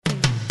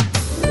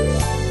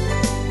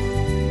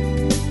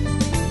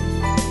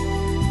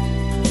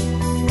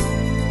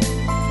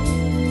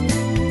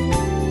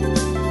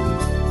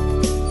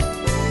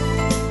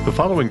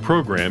following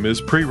program is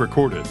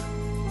pre-recorded.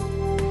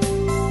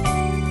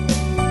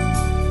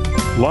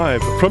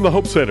 Live from the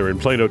Hope Center in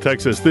Plano,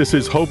 Texas, this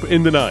is Hope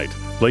in the Night,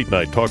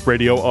 late-night talk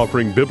radio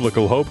offering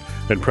biblical hope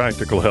and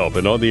practical help,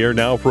 and on the air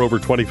now for over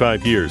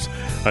 25 years.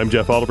 I'm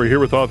Jeff Oliver, here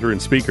with author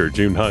and speaker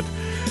June Hunt.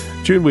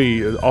 June,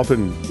 we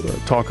often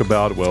talk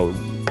about, well,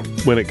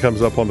 when it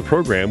comes up on the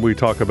program, we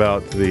talk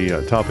about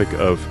the topic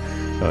of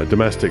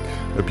domestic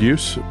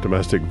abuse,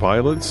 domestic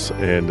violence,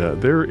 and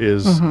there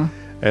is,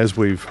 as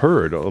we've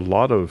heard, a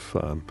lot of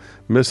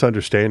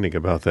misunderstanding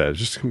about that.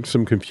 Just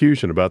some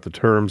confusion about the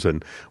terms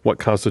and what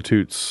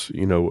constitutes,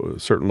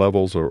 certain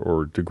levels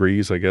or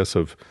degrees, I guess,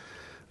 of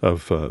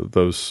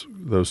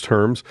those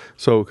terms.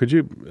 So, could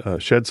you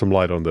shed some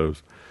light on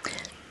those?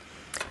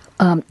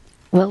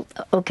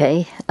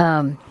 Okay.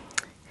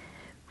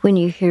 When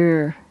you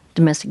hear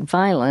domestic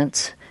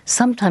violence,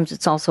 sometimes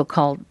it's also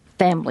called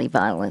family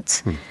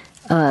violence.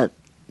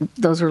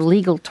 Those are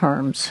legal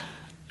terms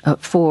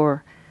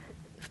for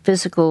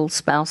physical,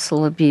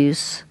 spousal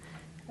abuse,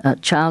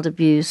 child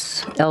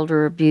abuse,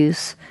 elder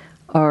abuse,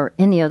 or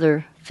any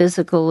other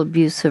physical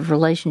abusive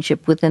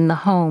relationship within the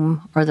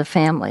home or the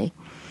family.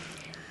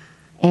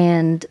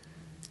 And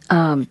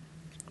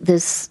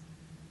this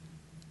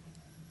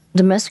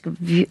domestic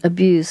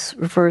abuse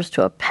refers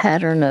to a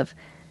pattern of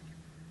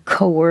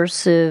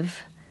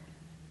coercive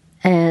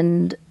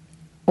and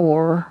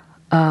or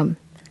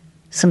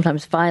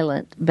sometimes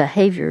violent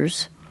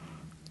behaviors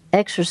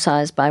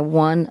exercised by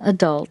one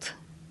adult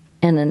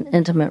in an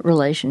intimate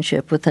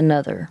relationship with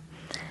another.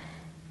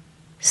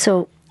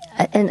 So,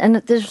 and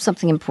there's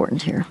something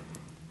important here.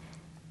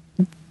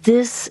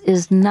 This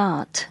is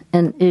not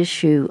an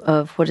issue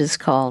of what is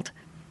called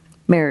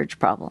marriage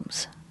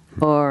problems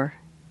or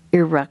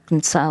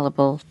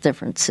irreconcilable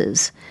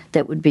differences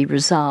that would be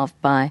resolved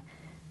by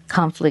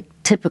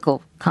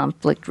typical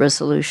conflict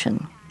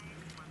resolution.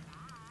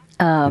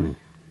 It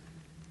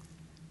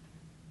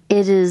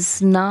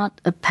is not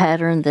a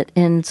pattern that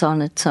ends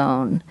on its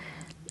own.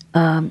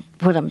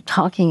 What I'm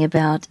talking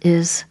about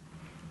is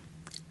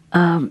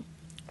there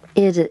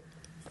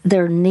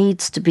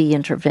needs to be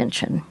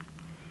intervention.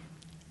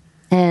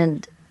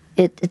 And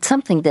it's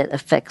something that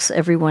affects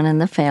everyone in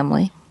the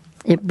family.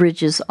 It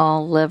bridges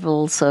all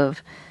levels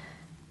of,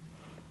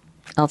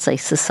 I'll say,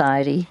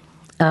 society,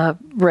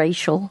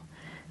 racial,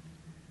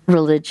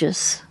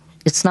 religious.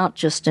 It's not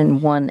just in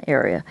one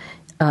area.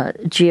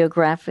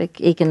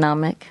 Geographic,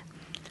 economic.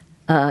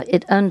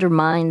 It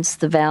undermines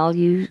the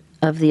value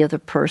of the other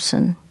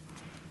person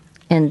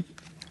and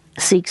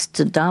seeks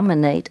to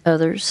dominate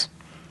others.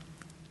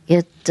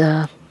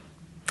 The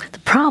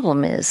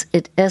problem is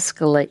it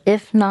escalates,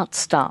 if not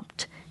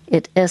stopped,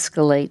 it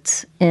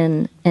escalates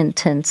in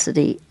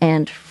intensity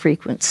and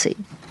frequency.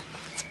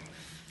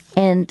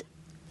 And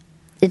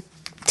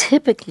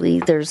typically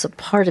there's a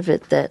part of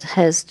it that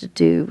has to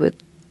do with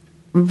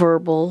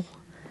verbal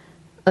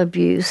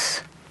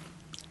abuse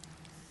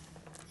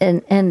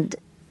and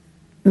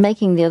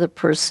making the other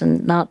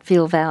person not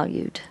feel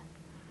valued.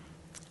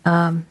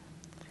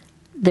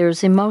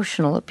 There's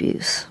emotional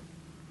abuse.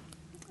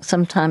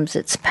 Sometimes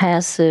it's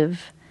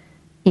passive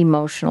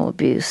emotional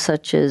abuse,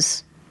 such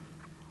as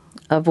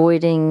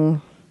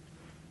avoiding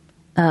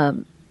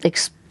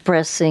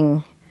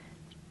expressing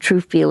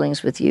true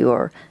feelings with you,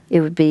 or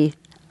it would be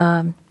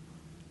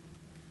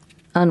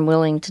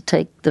unwilling to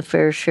take the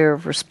fair share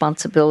of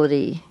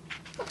responsibility,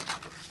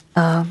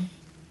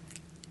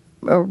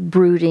 or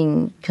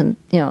brooding,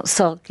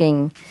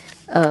 sulking.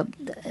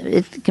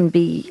 It can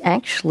be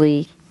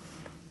actually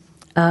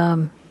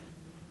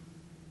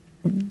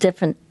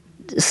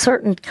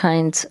certain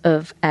kinds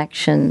of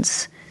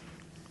actions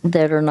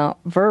that are not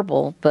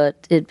verbal,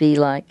 but it'd be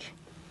like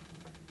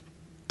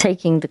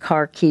taking the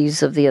car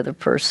keys of the other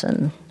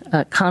person,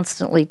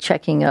 constantly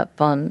checking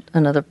up on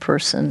another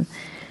person,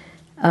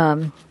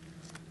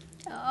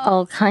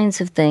 all kinds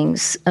of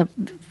things,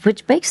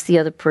 which makes the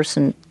other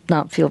person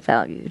not feel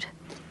valued.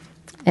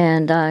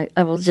 And I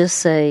will just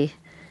say,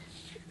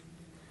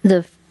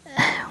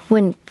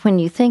 when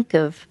you think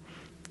of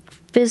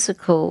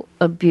physical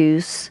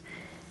abuse,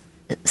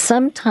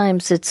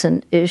 sometimes it's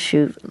an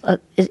issue.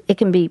 It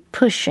can be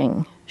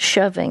pushing,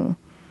 shoving.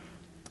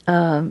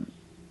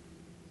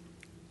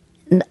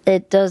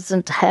 It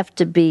doesn't have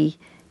to be.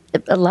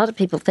 A lot of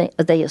people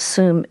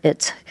assume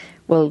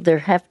there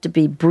have to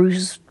be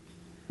bruise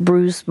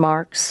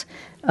marks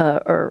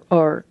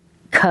or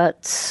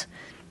cuts,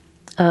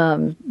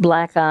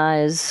 black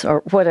eyes,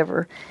 or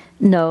whatever.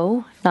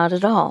 No, not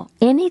at all.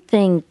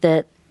 Anything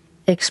that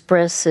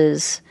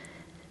expresses,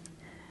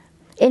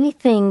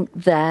 anything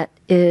that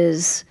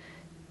is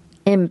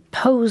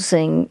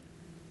imposing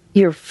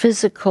your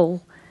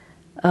physical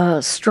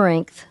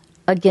strength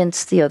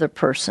against the other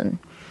person.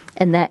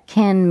 And that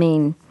can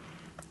mean,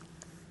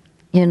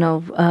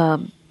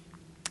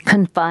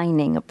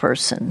 confining a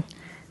person.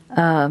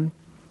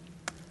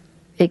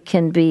 It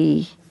can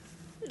be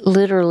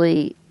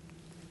literally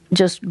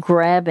just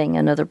grabbing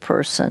another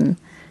person.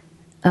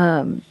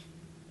 And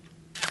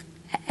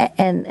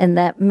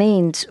that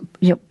means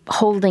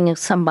holding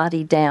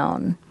somebody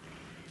down.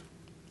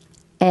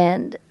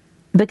 And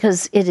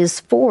because it is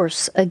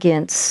force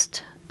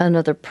against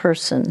another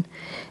person,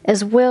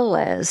 as well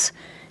as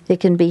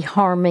it can be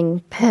harming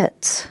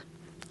pets,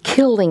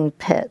 killing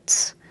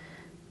pets,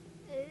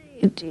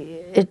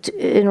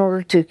 in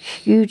order to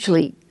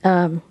hugely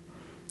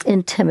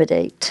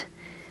intimidate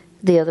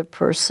the other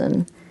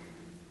person.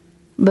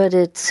 But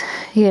it's,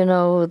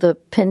 the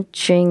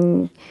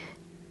pinching,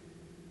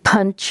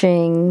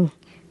 punching,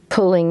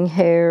 pulling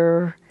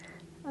hair,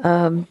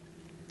 to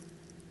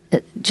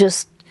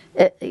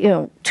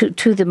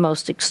the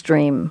most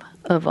extreme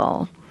of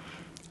all.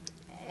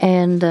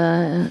 And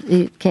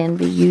it can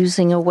be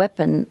using a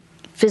weapon,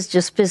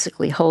 just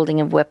physically holding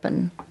a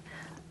weapon,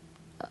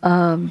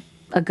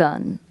 a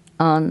gun,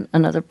 on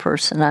another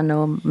person. I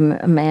know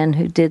a man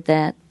who did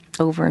that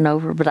over and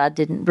over, but I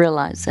didn't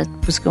realize that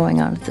was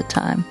going on at the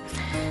time.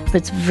 But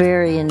it's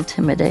very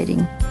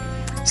intimidating.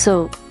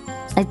 So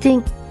I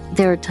think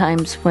there are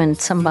times when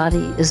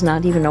somebody is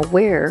not even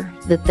aware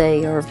that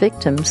they are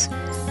victims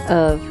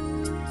of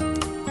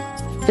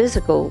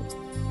physical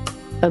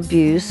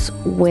abuse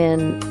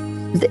when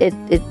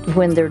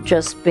they're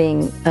just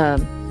being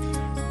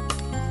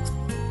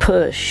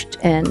pushed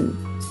and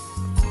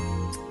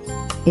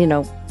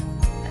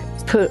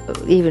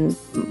even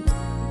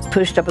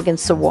pushed up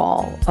against the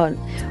wall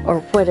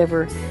or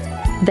whatever.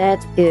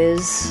 That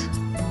is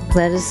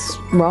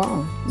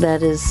wrong.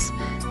 That is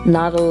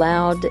not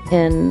allowed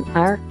in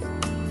our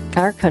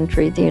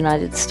country, the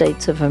United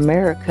States of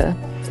America,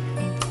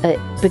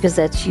 because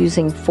that's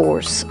using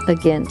force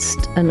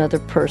against another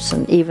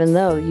person, even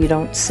though you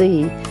don't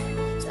see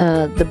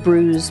the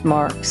bruise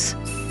marks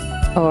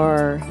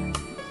or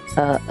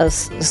a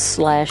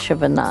slash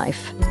of a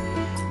knife.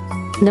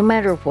 No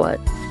matter what,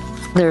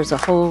 there's a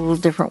whole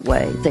different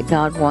way that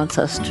God wants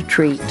us to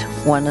treat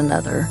one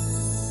another.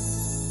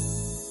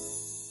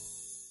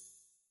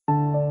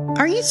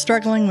 Are you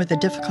struggling with a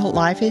difficult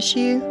life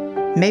issue?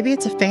 Maybe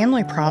it's a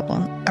family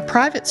problem, a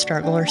private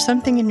struggle, or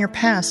something in your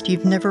past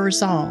you've never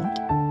resolved.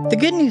 The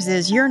good news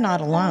is you're not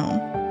alone.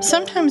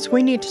 Sometimes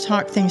we need to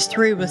talk things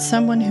through with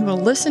someone who will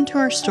listen to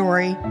our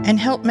story and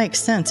help make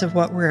sense of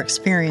what we're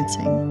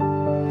experiencing.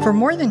 For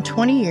more than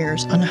 20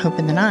 years on Hope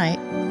in the Night,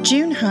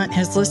 June Hunt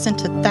has listened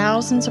to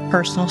thousands of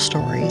personal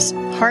stories,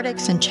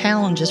 heartaches, and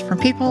challenges from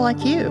people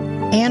like you,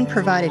 and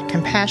provided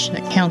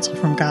compassionate counsel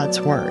from God's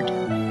Word.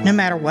 No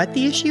matter what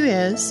the issue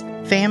is,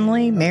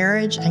 family,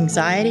 marriage,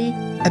 anxiety,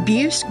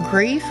 abuse,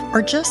 grief,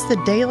 or just the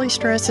daily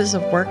stresses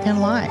of work and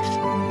life,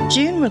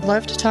 June would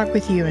love to talk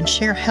with you and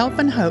share help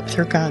and hope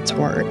through God's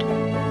Word.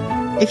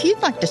 If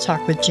you'd like to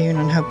talk with June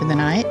on Hope in the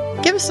Night,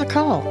 give us a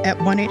call at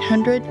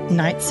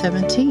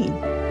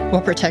 1-800-NIGHT-17.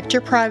 We'll protect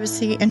your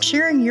privacy, and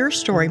sharing your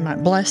story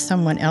might bless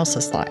someone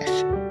else's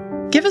life.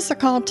 Give us a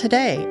call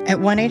today at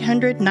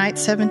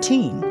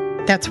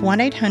 1-800-NIGHT-17. That's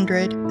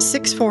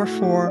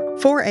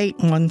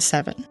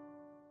 1-800-644-4817.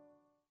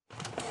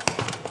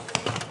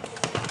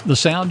 The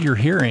sound you're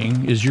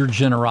hearing is your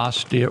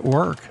generosity at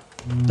work.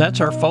 That's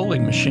our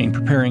folding machine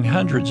preparing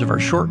hundreds of our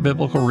short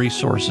biblical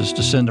resources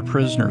to send to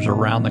prisoners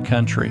around the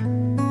country.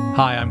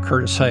 Hi, I'm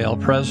Curtis Hale,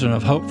 president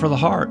of Hope for the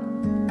Heart.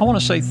 I want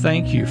to say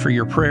thank you for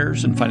your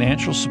prayers and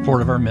financial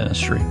support of our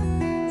ministry.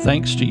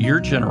 Thanks to your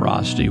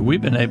generosity, we've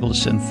been able to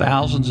send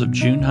thousands of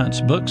June Hunt's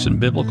books and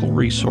biblical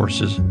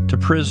resources to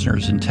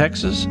prisoners in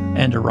Texas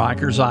and to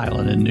Rikers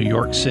Island in New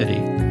York City.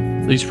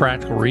 These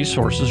practical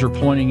resources are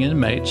pointing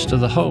inmates to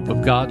the hope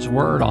of God's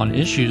Word on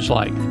issues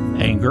like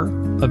anger,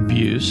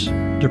 abuse,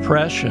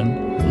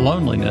 depression,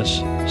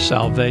 loneliness,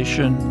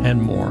 salvation,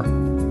 and more.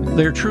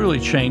 They're truly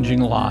changing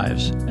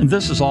lives, and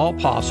this is all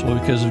possible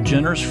because of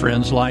generous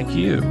friends like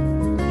you.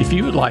 If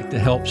you would like to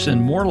help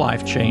send more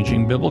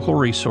life-changing biblical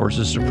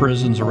resources to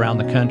prisons around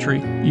the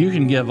country, you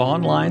can give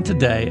online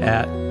today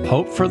at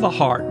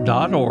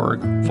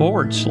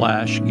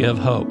hopefortheheart.org/give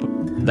hope.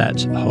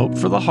 That's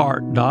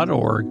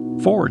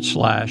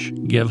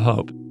hopefortheheart.org/give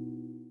hope.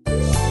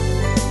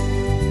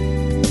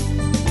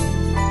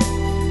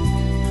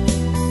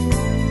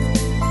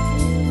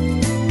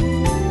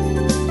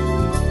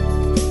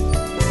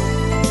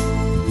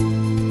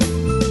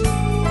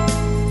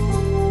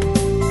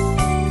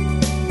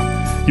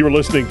 You are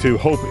listening to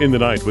Hope in the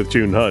Night with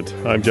June Hunt.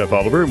 I'm Jeff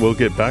Oliver, and we'll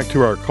get back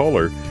to our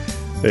caller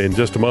in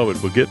just a moment.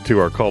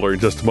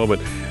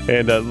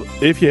 And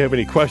if you have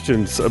any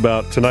questions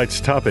about tonight's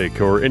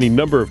topic or any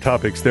number of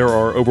topics, there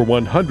are over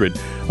 100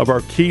 of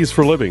our Keys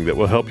for Living that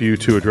will help you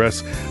to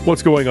address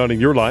what's going on in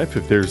your life.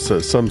 If there's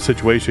some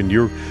situation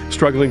you're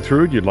struggling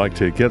through and you'd like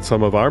to get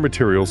some of our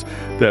materials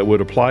that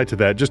would apply to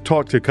that, just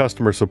talk to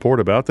customer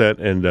support about that,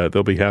 and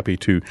they'll be happy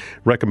to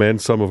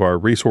recommend some of our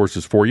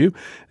resources for you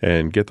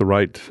and get the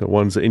right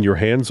ones in your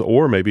hands,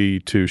 or maybe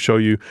to show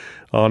you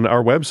on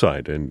our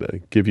website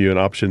and give you an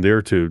option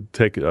there to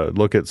take a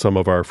look at some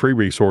of our free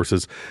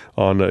resources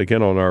on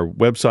our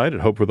website at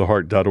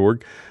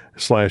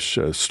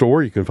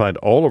hopefortheheart.org/store. You can find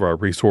all of our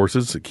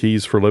resources,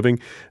 Keys for Living,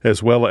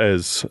 as well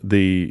as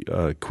the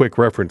quick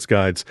reference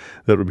guides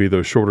that would be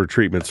those shorter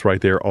treatments right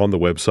there on the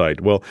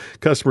website. Well,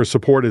 customer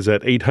support is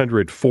at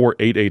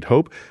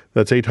 800-488-HOPE,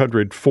 That's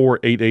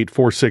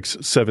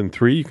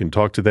 800-488-4673. You can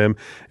talk to them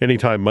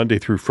anytime Monday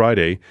through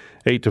Friday,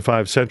 8 to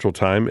 5 Central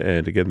Time.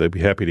 And again, they'd be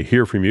happy to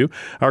hear from you.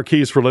 Our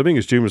Keys for Living,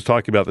 as June was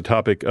talking about the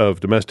topic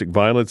of domestic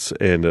violence,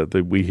 and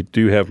we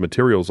do have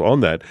materials on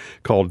that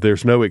called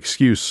There's No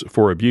Excuse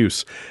for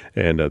Abuse.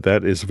 And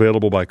that is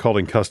available by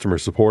calling customer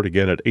support,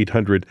 again, at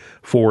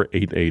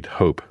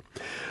 800-488-HOPE.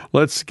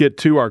 Let's get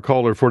to our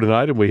caller for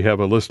tonight, and we have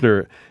a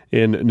listener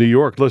in New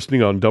York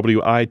listening on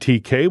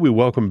WITK. We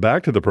welcome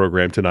back to the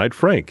program tonight,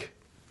 Frank.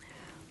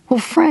 Well,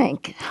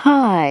 Frank,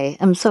 hi.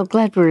 I'm so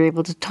glad we were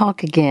able to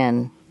talk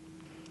again.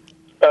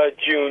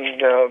 June,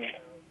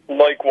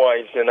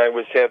 likewise, and I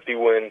was happy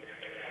when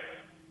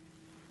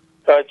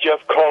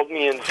Jeff called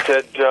me and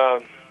said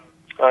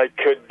I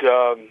could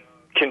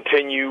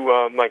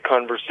continue my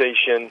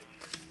conversation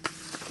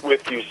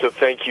with you, so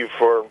thank you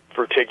for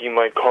taking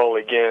my call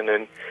again.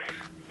 And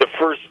the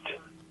first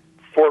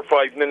 4 or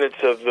 5 minutes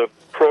of the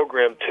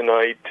program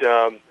tonight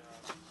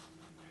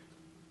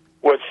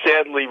was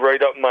sadly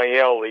right up my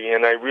alley,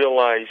 and I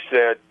realized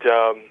that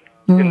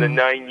in the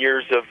 9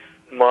 years of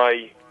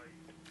my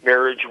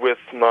marriage with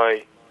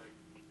my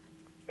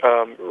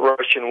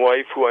Russian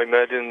wife, who I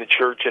met in the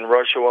church in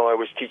Russia while I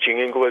was teaching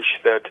English,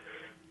 that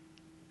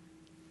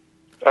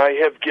I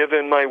have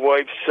given my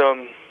wife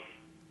some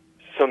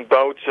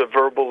bouts of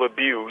verbal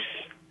abuse,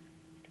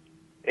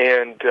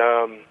 and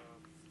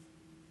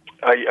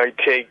I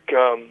take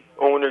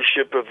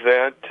ownership of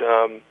that.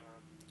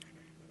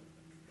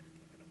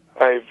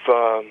 I've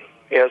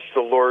asked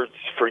the Lord's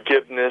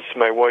forgiveness,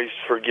 my wife's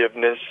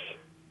forgiveness,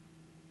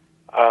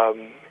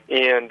 and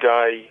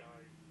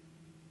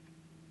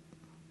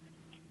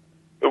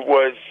it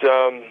was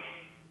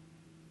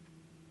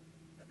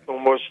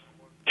almost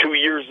 2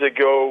 years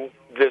ago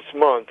this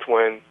month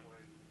when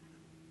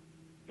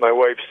my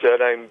wife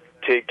said, I'm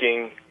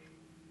taking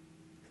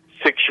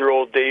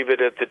 6-year-old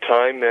David at the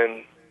time,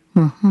 and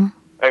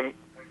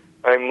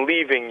I'm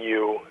leaving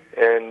you.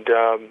 And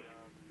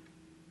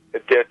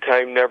at that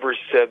time, never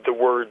said the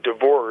word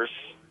divorce.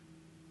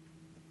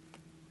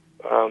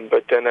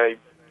 But then I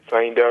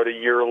find out a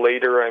year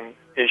later, I'm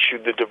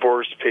issued the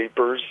divorce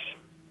papers,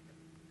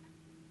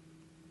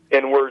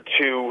 and we're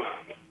to,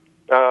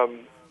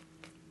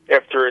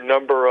 after a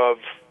number of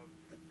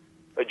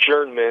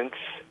adjournments,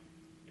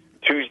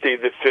 Tuesday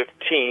the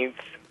 15th,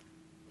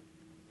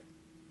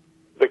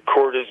 the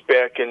court is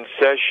back in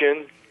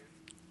session,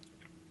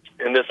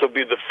 and this will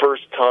be the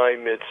first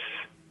time it's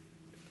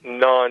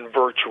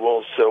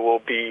non-virtual, so we'll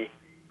be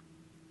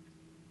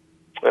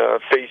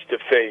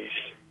face-to-face.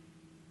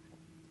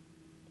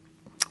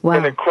 Wow.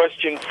 And a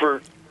question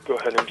for... Go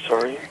ahead, I'm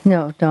sorry.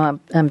 No,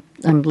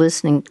 I'm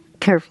listening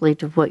carefully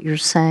to what you're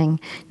saying.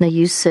 Now,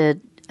 you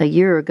said a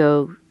year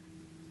ago,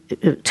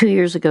 2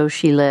 years ago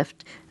she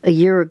left. A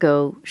year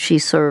ago she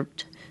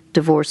served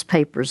divorce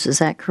papers. Is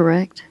that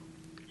correct?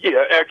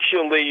 Yeah,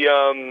 actually,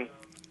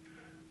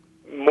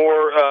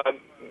 more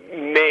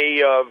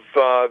May of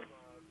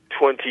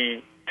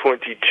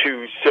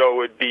 2022,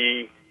 so it'd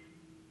be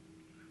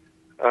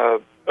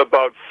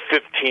about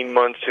 15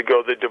 months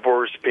ago the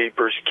divorce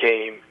papers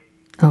came.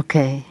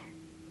 Okay.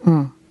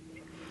 And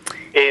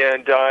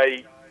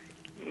I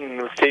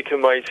say to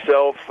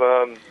myself,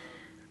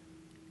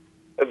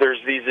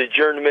 there's these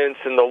adjournments,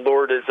 and the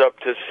Lord is up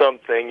to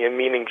something, and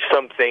meaning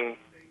something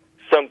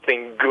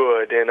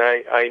good. And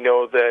I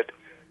know that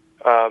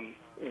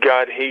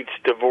God hates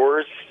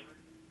divorce,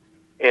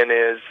 and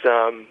as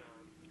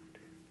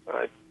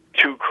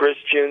two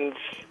Christians,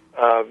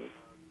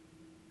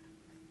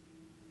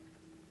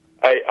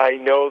 I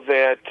know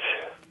that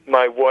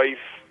my wife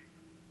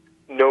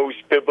knows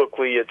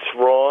biblically it's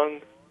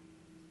wrong,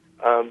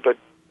 but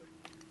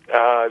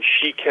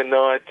she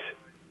cannot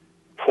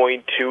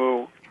point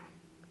to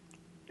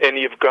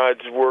any of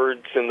God's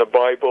words in the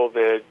Bible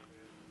that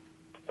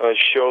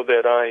show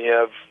that I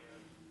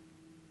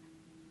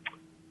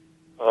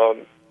have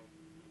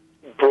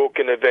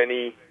broken of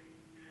any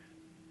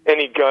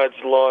God's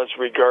laws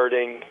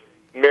regarding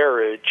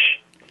marriage.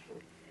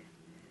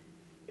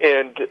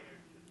 And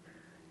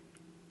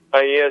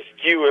I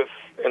asked you if,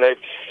 and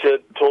I've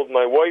told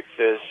my wife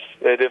this,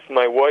 that if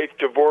my wife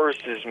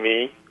divorces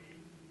me,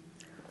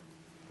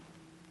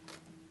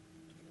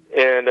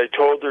 and I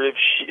told her if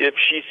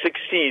she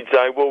succeeds,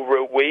 I will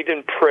wait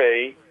and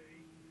pray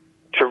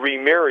to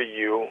remarry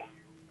you.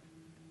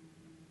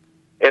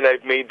 And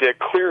I've made that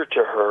clear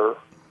to her.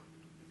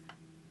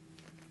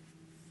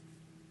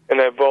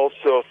 And I've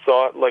also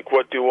thought, like,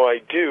 what do I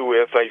do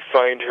if I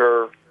find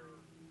her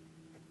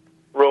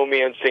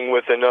romancing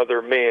with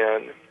another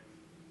man?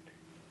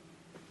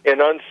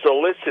 And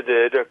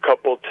unsolicited, a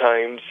couple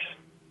times,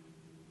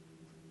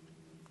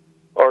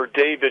 our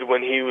David,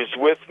 when he was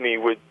with me,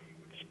 would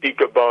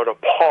speak about a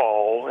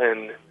Paul,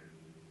 and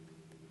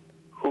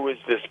who is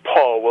this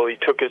Paul? Well, he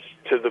took us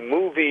to the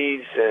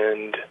movies,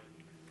 and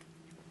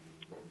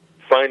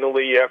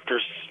finally, after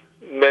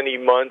many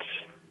months,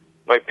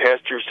 my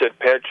pastor said,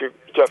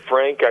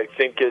 Frank, I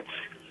think it's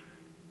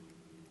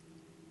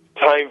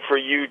time for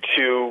you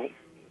to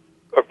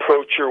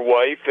approach your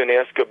wife and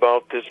ask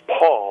about this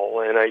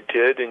Paul, and I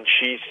did, and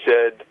she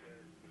said,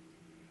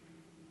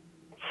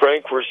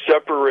 Frank, we're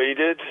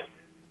separated,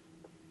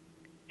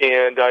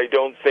 and I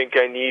don't think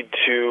I need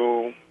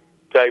to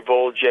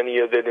divulge any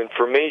of that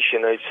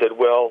information. I said,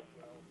 well,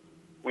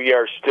 we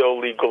are still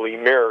legally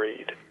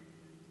married.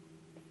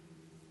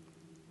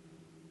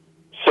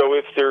 So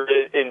if there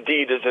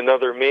indeed is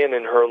another man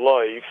in her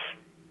life,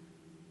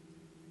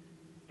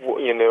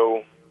 you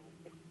know,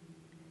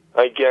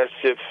 I guess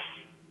if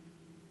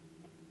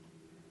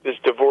this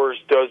divorce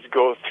does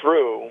go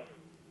through,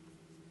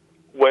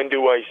 when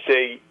do I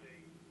say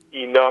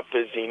enough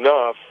is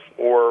enough,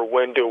 or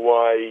when do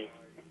I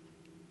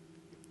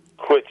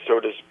quit, so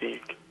to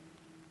speak,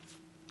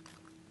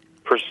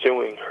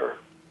 pursuing her?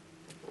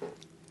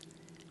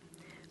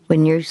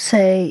 When you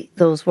say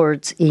those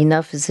words,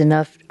 enough is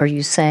enough, are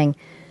you saying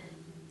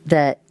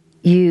that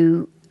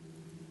you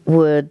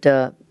would,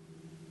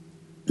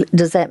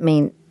 does that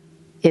mean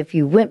if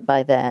you went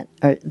by that,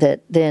 or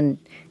that then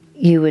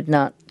you would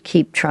not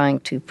keep trying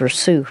to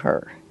pursue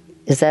her?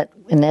 Is that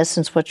in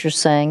essence what you're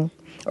saying?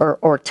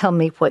 Or tell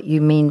me what you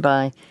mean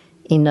by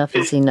enough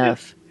is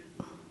enough.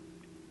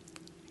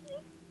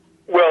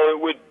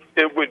 Well,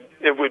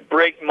 it would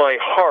break my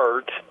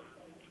heart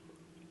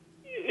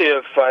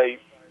if I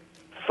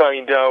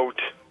find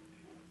out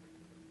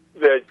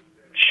that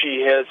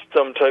she has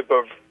some type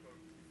of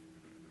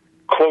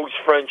close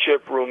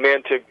friendship,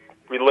 romantic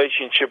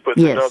relationship with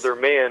another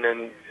man,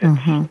 and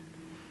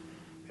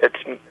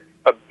it's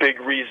a big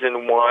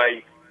reason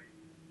why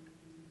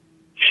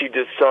she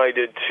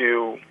decided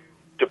to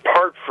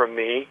depart from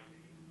me.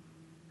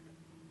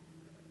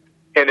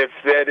 And if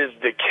that is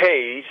the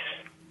case,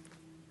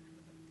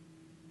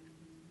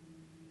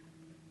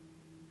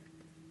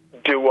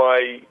 do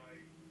I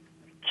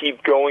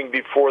keep going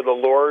before the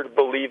Lord,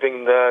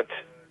 believing that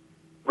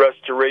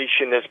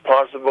restoration is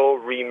possible,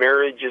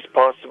 remarriage is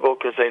possible,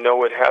 because I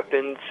know it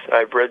happens?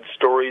 I've read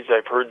stories,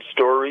 I've heard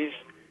stories.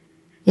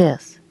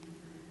 Yes.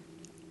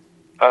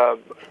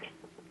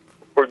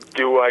 Or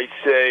do I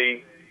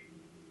say,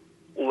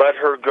 let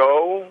her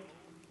go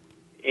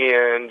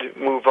and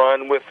move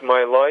on with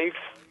my life?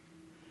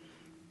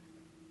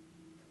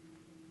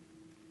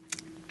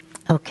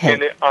 Okay.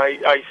 And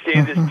I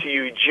say this to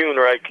you, June,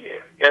 or I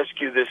ask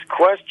you this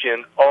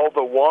question, all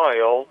the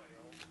while,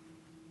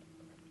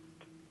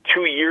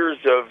 2 years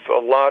of a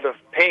lot of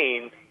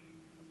pain,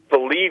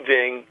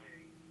 believing,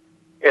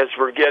 as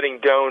we're getting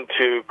down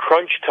to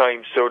crunch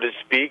time, so to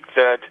speak,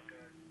 that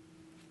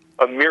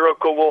a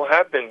miracle will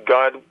happen.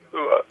 God,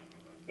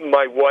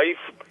 my wife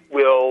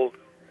will,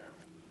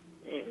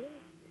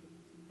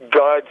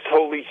 God's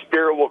Holy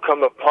Spirit will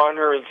come upon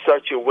her in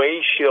such a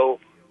way she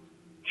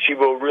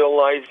will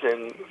realize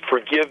and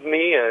forgive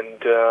me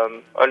and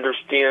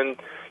understand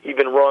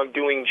even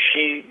wrongdoing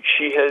she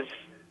has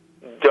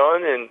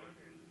done, and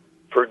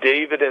for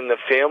David and the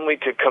family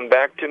to come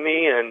back to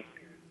me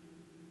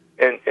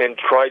and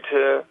try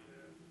to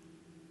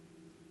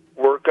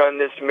work on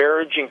this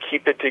marriage and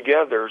keep it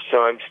together.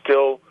 So I'm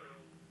still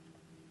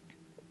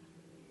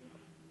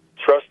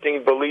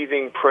trusting,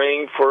 believing,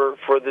 praying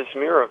for this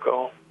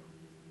miracle.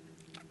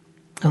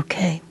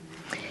 Okay.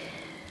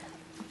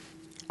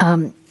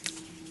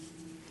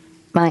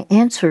 My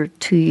answer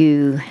to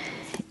you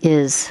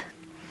is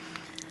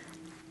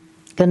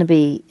going to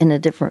be in a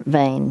different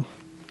vein,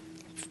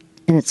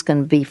 and it's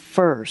going to be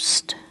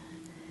first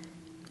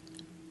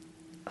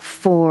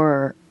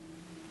for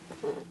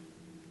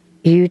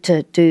you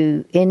to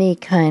do any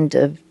kind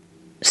of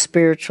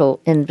spiritual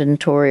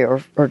inventory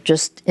or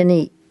just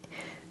any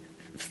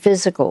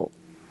physical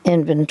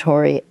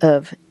inventory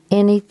of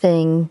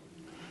anything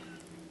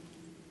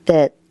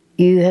that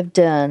you have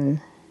done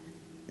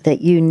that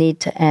you need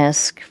to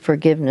ask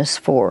forgiveness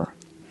for.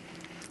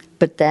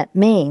 But that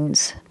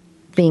means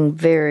being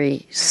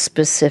very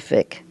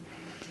specific.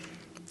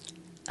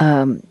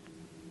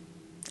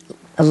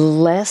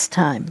 Last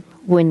time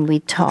when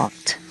we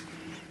talked,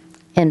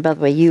 and by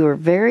the way, you were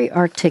very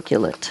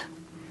articulate.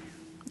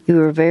 You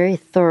were very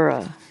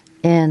thorough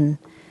in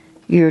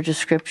your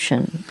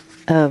description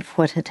of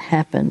what had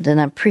happened,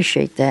 and I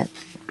appreciate that.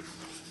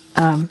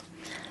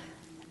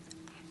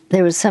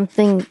 There was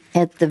something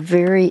at the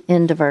very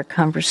end of our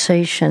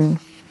conversation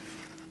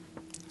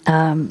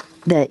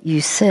that you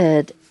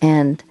said,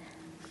 and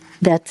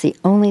that's the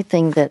only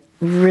thing that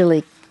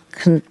really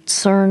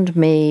concerned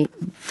me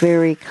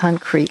very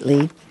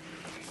concretely.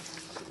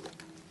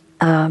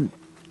 I'm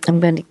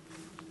going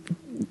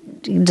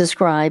to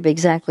describe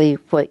exactly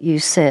what you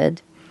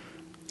said,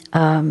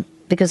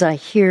 because I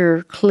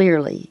hear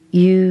clearly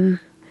you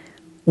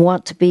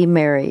want to be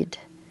married.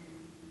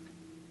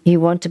 You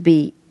want to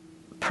be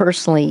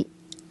personally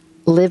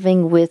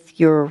living with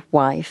your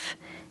wife,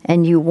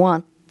 and you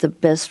want the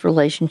best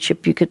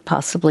relationship you could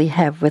possibly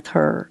have with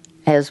her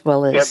as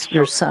well as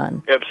your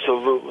son.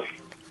 Absolutely.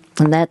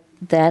 And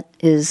that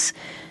is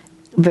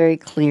very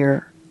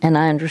clear, and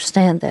I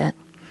understand that.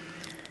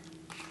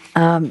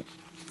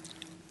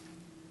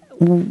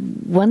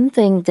 One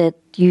thing that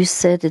you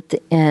said at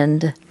the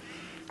end,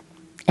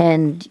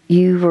 and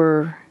you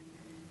were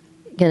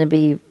going to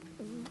be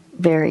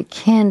very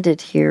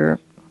candid here,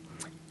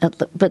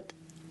 but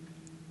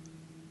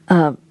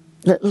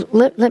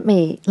let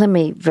me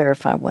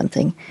verify one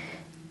thing.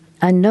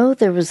 I know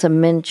there was a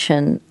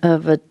mention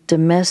of a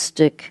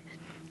domestic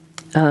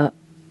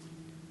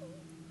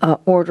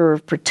order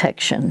of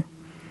protection,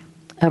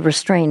 a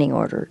restraining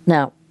order.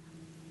 Now,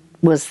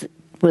 was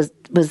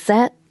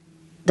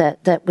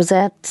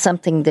that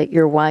something that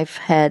your wife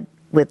had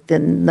with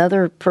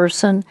another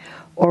person,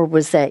 or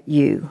was that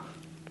you?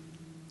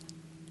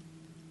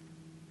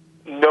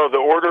 No, the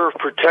order of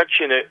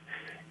protection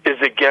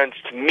is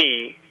against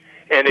me,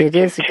 and it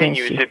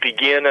continues. It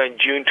began on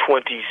June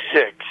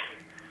 26th,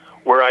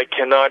 where I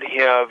cannot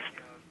have,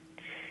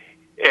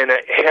 and I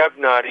have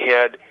not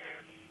had,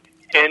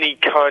 any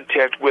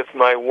contact with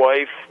my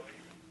wife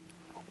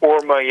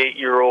or my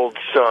 8-year-old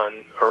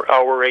son, or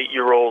our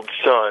 8-year-old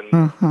son.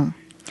 Mm-hmm.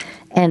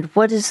 And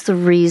what is the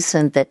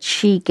reason that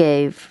she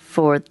gave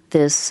for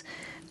this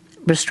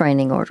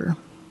restraining order?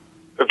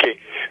 Okay,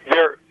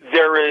 there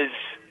is,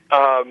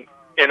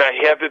 and I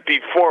have it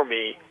before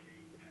me,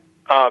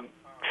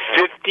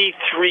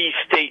 53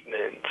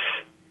 statements,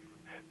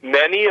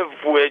 many of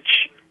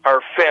which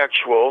are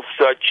factual,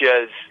 such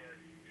as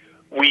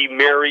we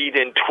married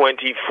in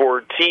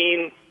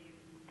 2014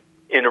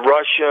 in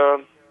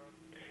Russia,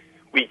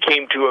 we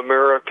came to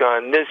America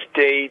on this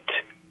date,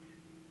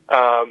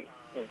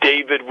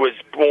 David was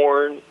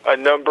born, a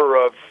number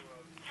of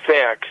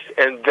facts,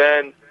 and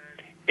then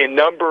a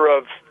number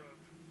of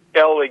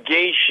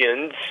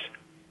allegations,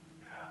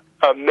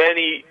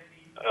 many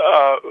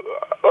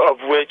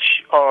of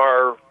which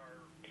are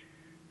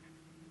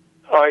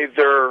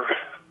either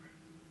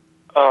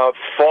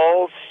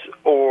false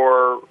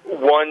or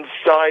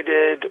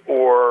one-sided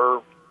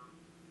or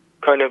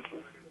kind of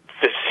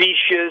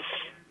facetious,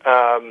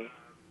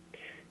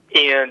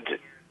 and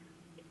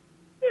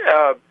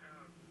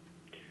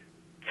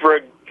for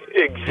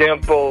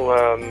example,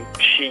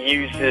 she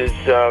uses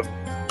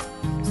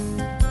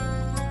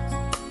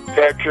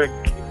Patrick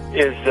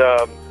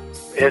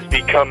has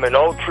become an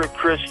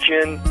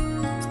ultra-Christian.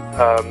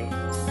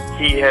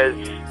 He has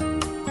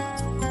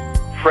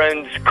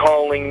friends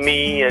calling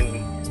me and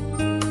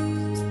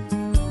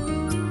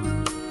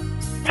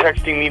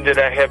texting me that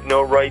I have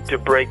no right to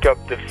break up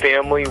the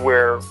family,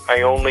 where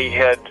I only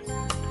had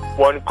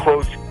one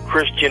close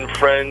Christian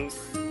friend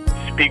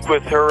speak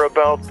with her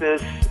about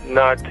this,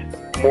 not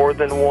more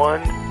than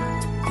one.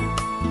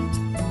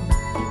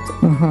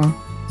 Mm-hmm.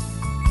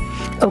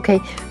 Okay.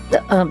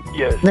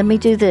 Yes. Let me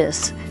do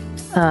this.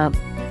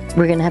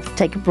 We're going to have to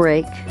take a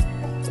break.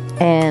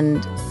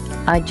 And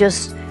I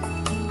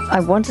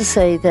want to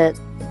say that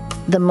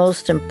the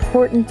most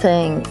important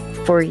thing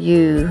for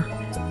you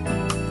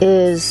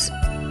is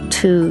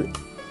to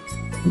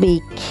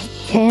be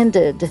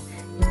candid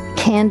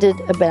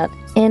about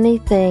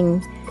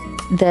anything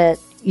that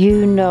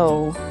you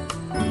know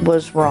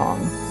was wrong.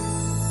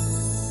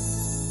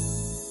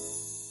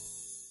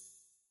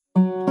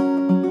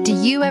 Do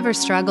you ever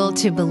struggle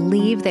to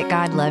believe that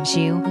God loves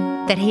you,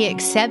 that He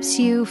accepts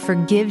you,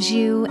 forgives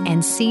you,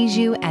 and sees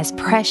you as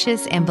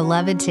precious and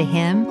beloved to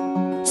Him?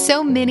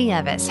 So many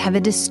of us have a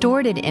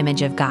distorted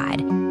image of God,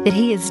 that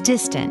He is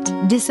distant,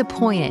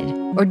 disappointed,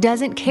 or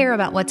doesn't care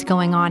about what's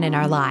going on in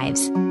our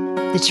lives.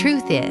 The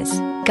truth is,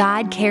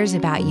 God cares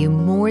about you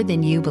more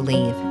than you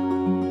believe.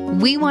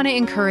 We want to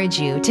encourage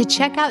you to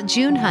check out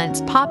June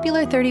Hunt's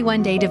popular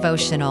 31-day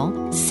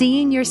devotional,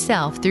 Seeing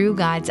Yourself Through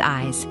God's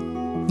Eyes.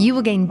 You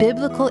will gain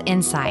biblical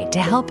insight to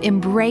help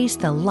embrace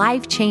the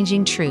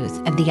life-changing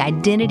truth of the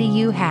identity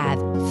you have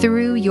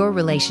through your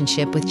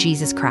relationship with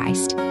Jesus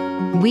Christ.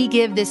 We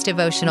give this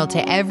devotional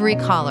to every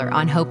caller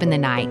on Hope in the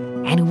Night,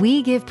 and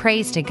we give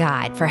praise to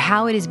God for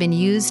how it has been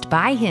used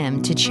by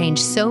Him to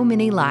change so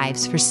many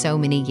lives for so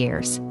many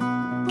years.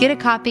 Get a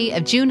copy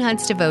of June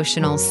Hunt's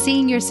devotional,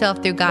 Seeing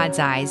Yourself Through God's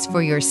Eyes,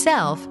 for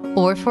yourself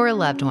or for a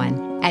loved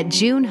one at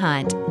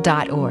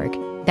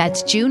junehunt.org.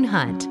 That's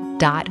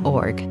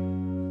junehunt.org.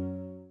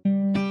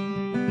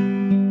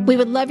 We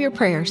would love your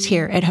prayers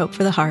here at Hope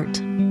for the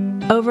Heart.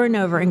 Over and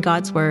over in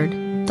God's Word,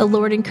 the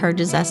Lord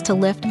encourages us to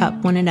lift up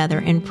one another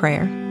in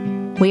prayer.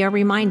 We are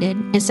reminded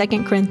in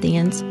 2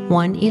 Corinthians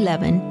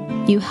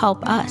 1:11, you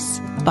help us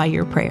by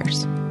your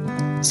prayers.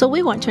 So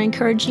we want to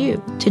encourage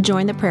you to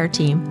join the prayer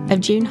team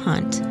of June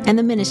Hunt and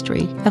the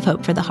ministry of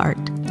Hope for the Heart.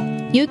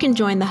 You can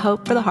join the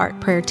Hope for the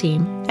Heart prayer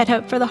team at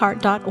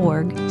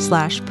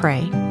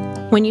hopefortheheart.org/pray.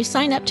 When you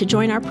sign up to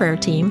join our prayer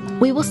team,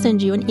 we will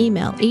send you an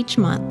email each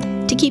month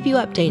to keep you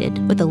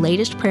updated with the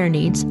latest prayer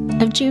needs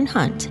of June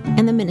Hunt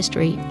and the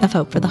ministry of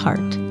Hope for the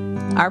Heart.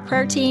 Our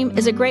prayer team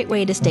is a great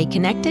way to stay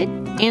connected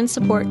and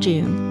support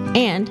June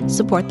and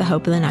support the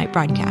Hope of the Night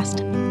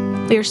broadcast.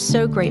 We are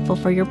so grateful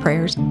for your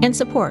prayers and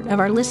support of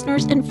our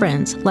listeners and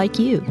friends like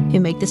you who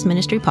make this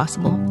ministry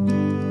possible.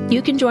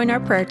 You can join our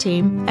prayer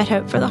team at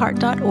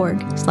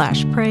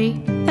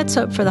hopefortheheart.org/pray. That's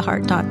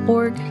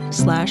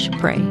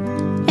hopefortheheart.org/pray.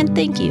 And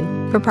thank you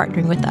for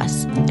partnering with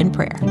us in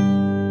prayer.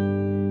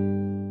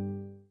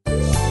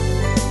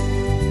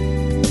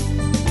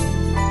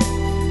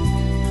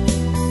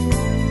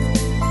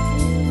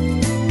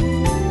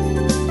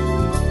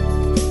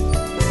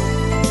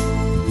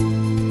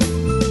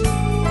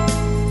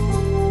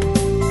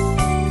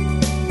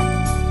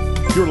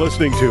 You're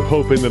listening to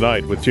Hope in the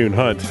Night with June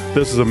Hunt.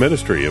 This is a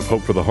ministry of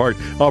Hope for the Heart,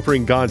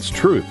 offering God's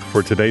truth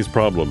for today's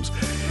problems.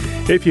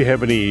 If you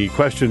have any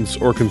questions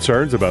or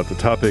concerns about the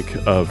topic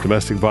of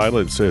domestic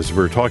violence, as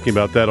we're talking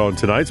about that on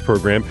tonight's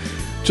program,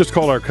 just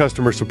call our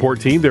customer support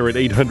team. They're at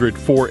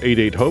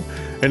 800-488-HOPE,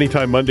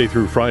 anytime Monday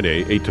through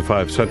Friday, 8 to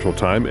 5 Central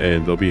Time,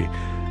 and they'll be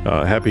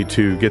happy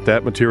to get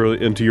that material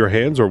into your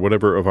hands, or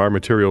whatever of our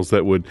materials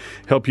that would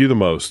help you the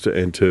most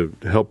and to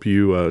help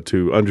you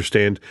to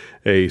understand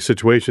a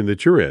situation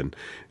that you're in.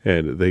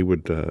 And they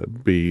would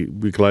be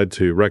glad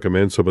to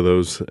recommend some of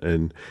those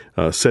and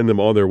send them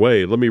on their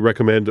way. Let me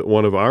recommend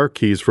one of our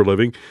keys for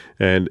living,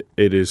 and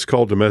it is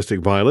called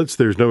Domestic Violence.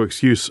 There's no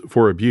excuse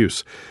for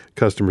abuse.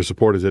 Customer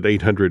support is at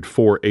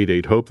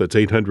 800-488-HOPE. That's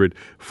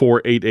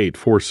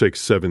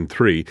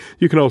 800-488-4673.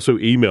 You can also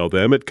email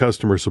them at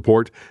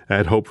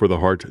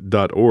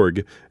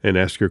customersupport@hopefortheheart.org and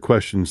ask your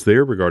questions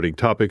there regarding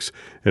topics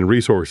and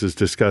resources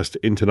discussed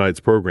in tonight's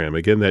program.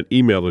 Again, that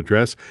email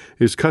address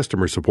is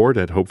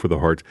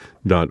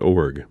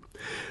customersupport@hopefortheheart.org.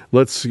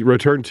 Let's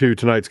return to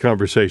tonight's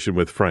conversation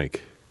with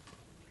Frank.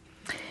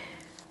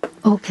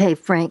 Okay,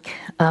 Frank,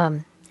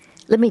 let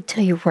me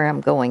tell you where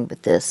I'm going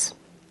with this.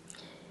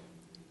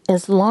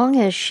 As long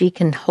as she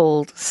can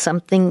hold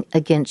something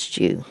against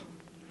you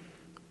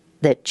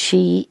that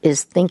she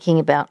is thinking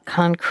about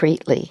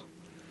concretely,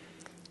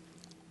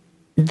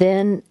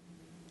 then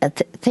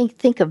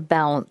think of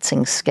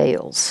balancing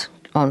scales.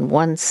 On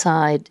one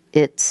side,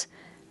 it's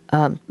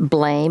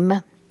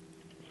blame,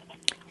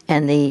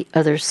 and the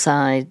other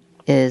side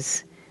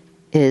is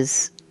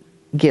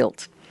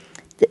guilt.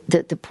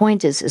 The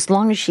point is, as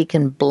long as she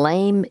can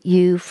blame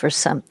you for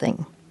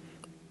something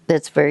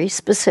that's very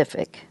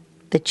specific,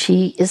 that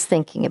she is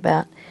thinking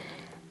about,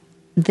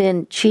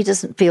 then she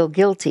doesn't feel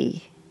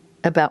guilty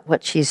about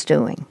what she's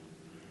doing.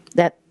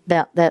 That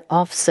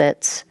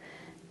offsets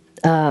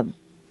the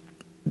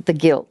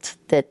guilt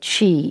that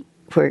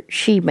where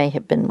she may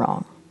have been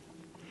wrong.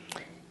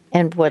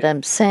 And what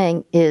I'm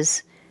saying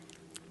is,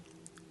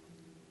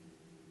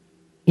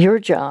 your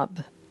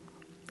job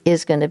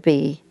is going to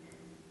be,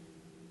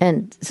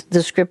 and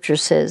the Scripture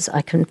says,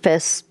 I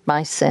confess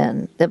my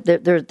sin.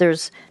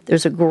 There's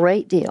a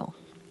great deal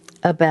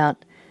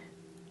about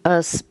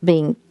us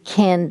being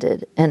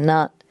candid and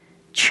not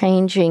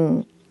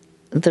changing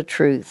the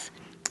truth,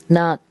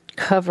 not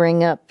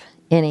covering up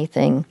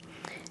anything.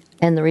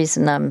 And the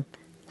reason I'm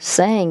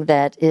saying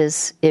that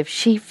is, if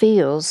she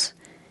feels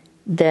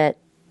that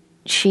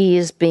she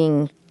is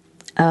being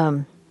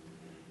that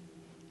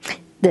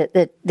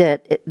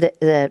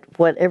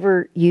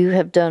whatever you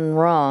have done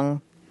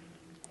wrong,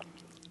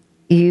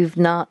 you've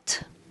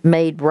not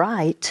made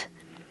right,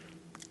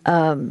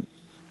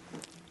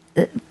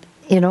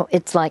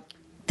 it's like,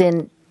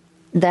 then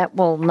that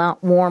will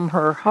not warm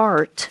her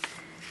heart,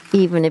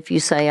 even if you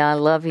say, I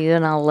love you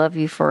and I'll love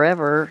you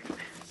forever.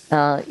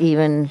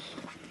 Even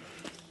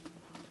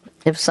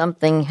if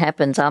something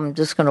happens, I'm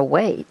just going to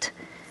wait.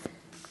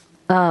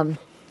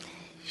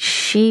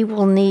 She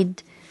will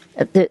need,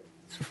 the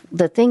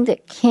thing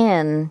that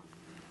can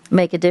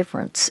make a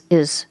difference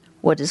is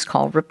what is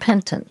called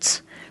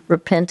repentance.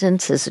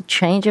 Repentance is a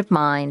change of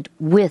mind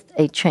with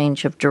a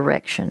change of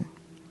direction.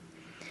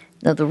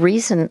 Now, the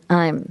reason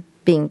I'm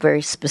being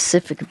very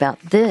specific about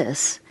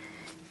this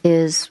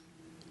is,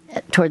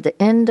 toward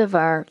the end of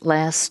our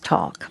last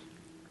talk,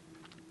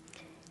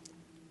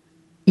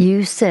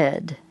 you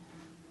said,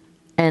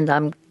 and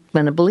I'm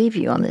going to believe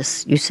you on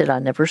this, you said, I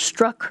never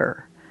struck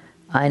her.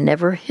 I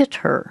never hit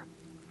her.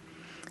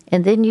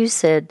 And then you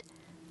said,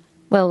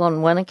 well,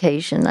 on one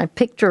occasion, I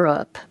picked her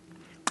up.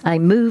 I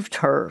moved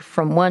her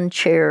from one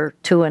chair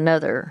to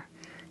another.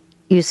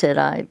 You said,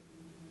 I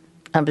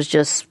was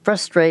just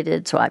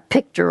frustrated, so I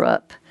picked her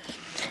up.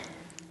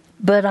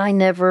 But I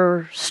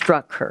never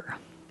struck her.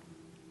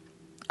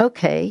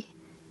 Okay,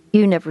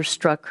 you never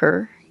struck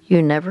her,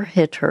 you never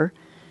hit her,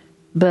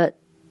 but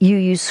you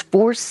use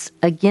force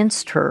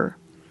against her.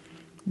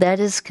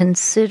 That is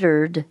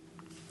considered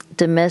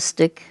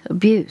domestic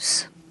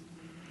abuse.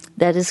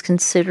 That is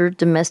considered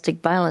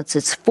domestic violence.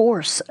 It's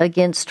force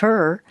against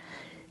her.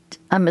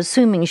 I'm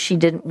assuming she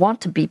didn't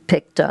want to be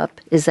picked up.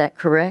 Is that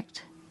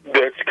correct?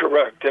 That's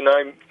correct. And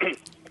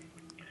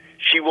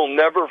she will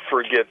never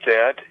forget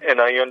that,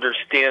 and I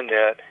understand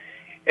that,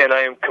 and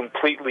I am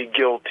completely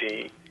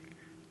guilty.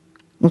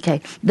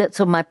 Okay.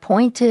 So my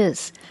point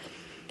is,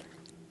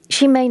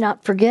 she may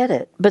not forget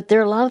it, but there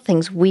are a lot of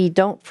things we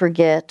don't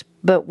forget,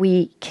 but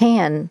we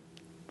can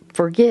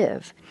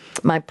forgive.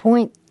 My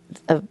point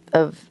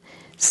of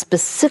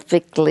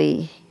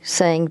specifically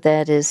saying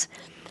that is,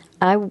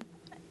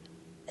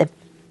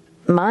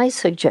 my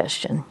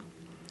suggestion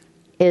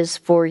is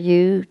for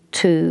you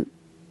to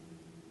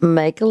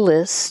make a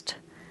list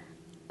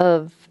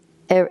of,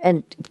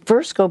 and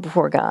first go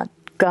before God.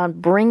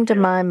 God, bring to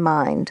my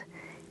mind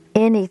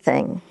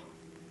anything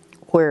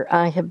where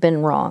I have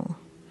been wrong.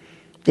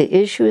 The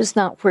issue is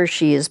not where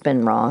she has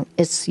been wrong,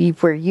 it's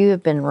where you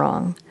have been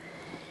wrong.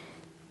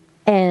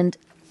 And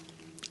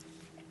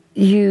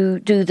you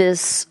do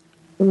this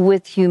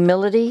with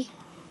humility,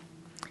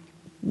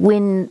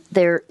 when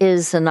there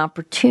is an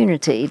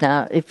opportunity.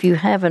 Now, if you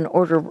have an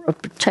order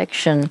of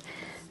protection,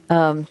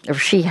 or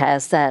she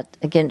has that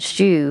against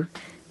you,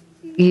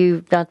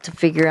 you've got to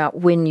figure out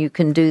when you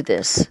can do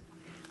this,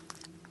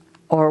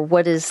 or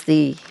what is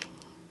the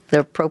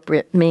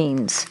appropriate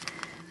means.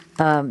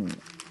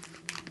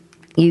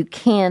 You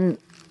can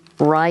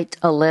write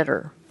a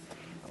letter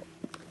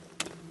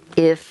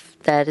if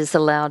that is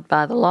allowed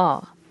by the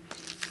law,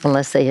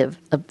 unless they have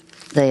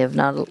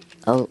not.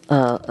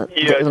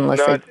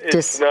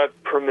 It's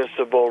not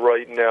permissible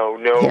right now.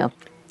 No. Yeah.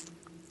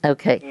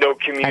 Okay. No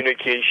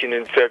communication.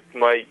 In fact,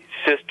 my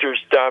sister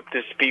stopped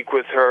to speak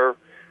with her,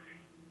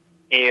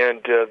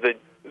 and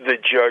the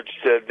judge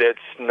said that's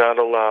not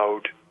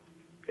allowed.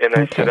 And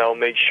I said, I'll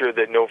make sure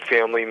that no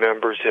family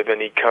members have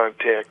any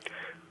contact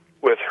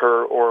with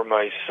her or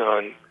my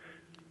son.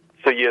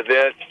 So yeah,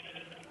 that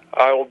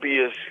I will be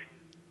as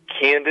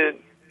candid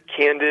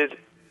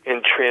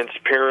and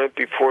transparent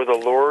before the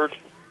Lord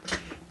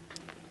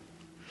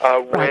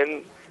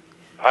when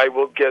I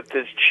will get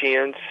this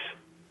chance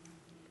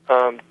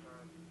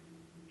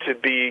to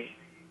be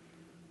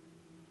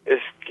as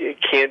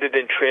candid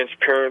and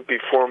transparent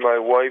before my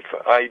wife.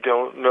 I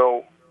don't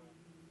know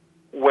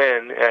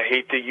when. I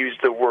hate to use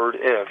the word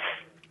if.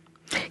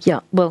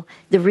 Yeah, well,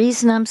 the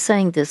reason I'm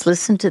saying this,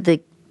 listen to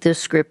the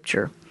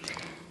scripture.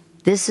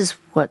 This is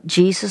what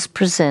Jesus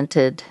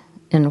presented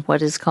in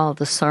what is called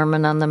the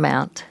Sermon on the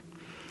Mount.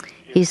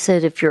 He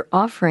said, if you're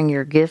offering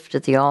your gift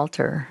at the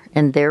altar,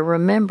 and there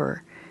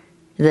remember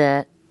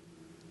that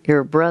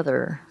your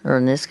brother, or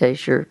in this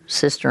case your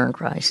sister in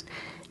Christ,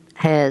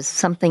 has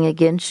something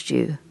against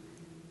you,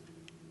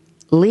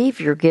 leave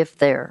your gift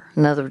there.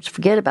 In other words,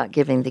 forget about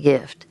giving the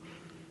gift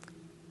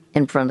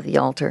in front of the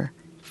altar.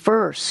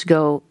 First,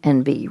 go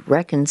and be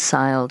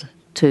reconciled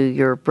to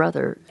your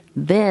brother.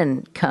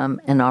 Then come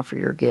and offer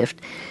your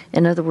gift.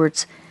 In other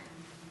words,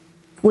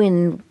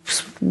 when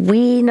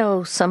we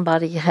know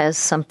somebody has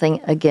something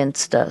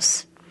against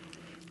us,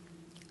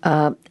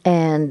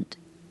 and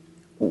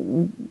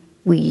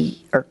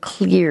we are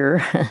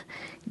clear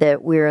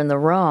that we're in the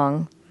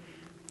wrong,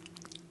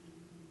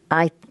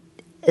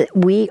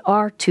 we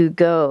are to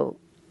go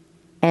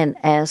and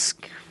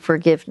ask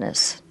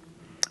forgiveness,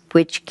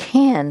 which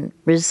can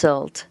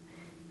result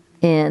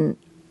in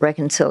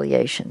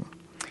reconciliation.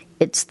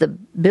 It's the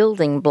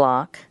building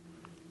block.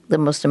 The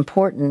most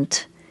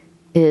important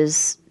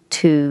is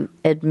to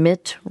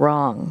admit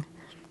wrong.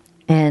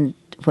 And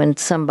when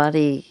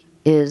somebody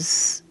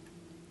is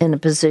in a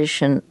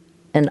position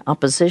in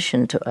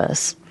opposition to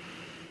us.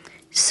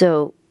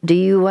 So do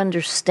you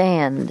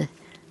understand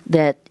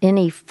that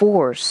any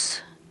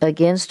force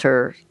against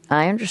her,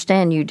 I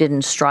understand you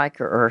didn't strike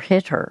her or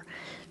hit her,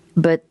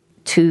 but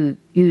to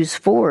use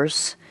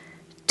force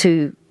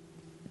to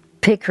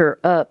pick her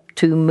up,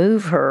 to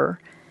move her,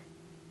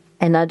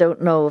 and I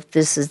don't know if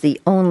this is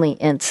the only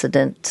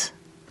incident.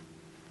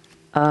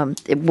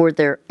 Were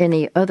there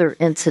any other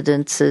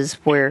incidences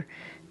where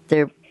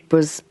there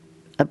was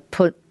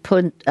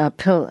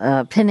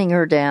pinning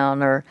her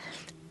down or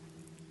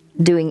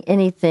doing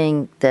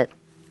anything that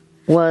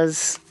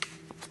was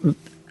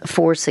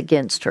force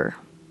against her?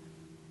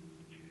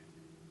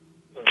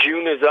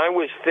 June, as I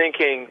was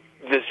thinking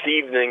this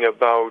evening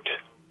about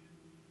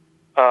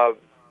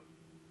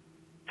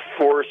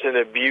force and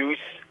abuse,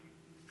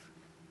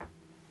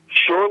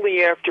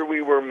 shortly after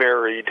we were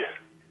married,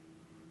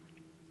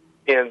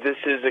 and this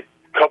is a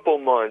couple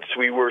months,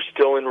 we were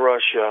still in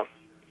Russia,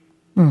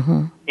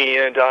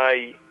 and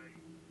I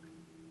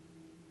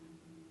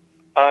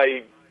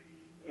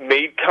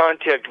made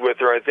contact with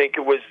her. I think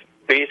it was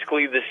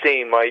basically the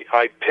same.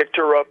 I picked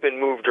her up and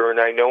moved her, and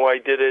I know I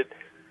did it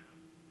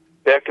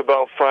back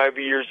about 5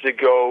 years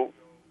ago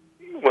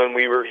when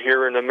we were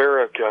here in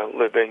America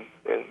living.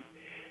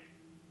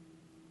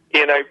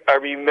 And I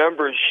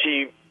remember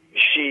she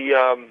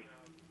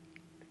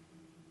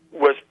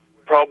was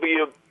probably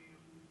a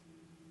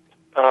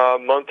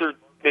month or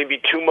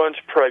maybe 2 months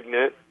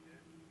pregnant,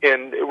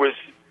 and it was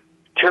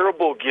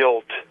terrible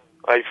guilt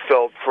I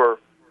felt for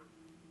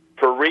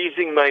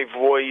raising my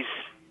voice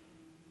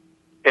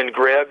and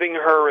grabbing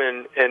her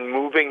and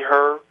moving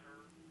her.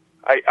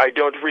 I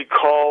don't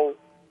recall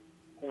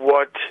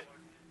what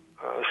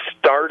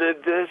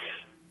started this.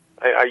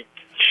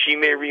 She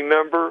may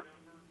remember,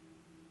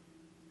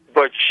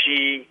 but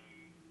she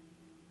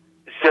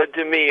said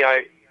to me,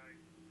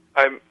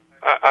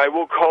 I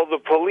will call the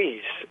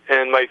police.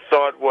 And my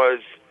thought was,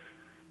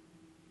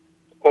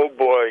 oh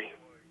boy,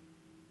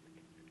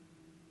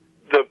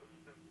 the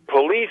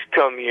police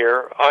come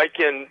here, I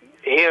can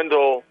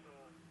handle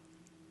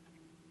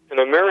an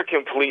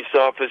American police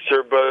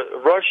officer, but a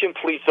Russian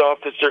police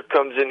officer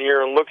comes in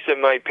here and looks at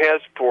my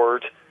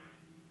passport.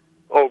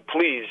 Oh,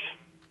 please.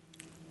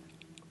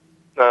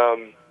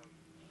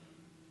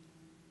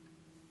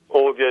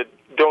 Olga,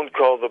 don't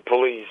call the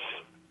police.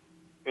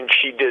 And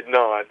she did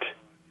not.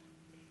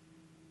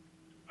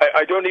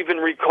 I don't even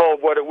recall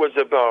what it was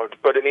about,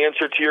 but in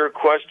answer to your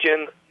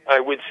question, I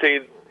would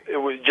say it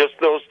was just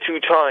those 2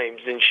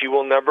 times, and she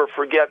will never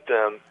forget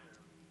them.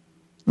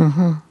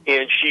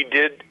 And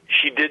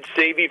she did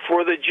say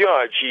before the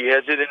judge, he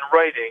has it in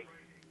writing,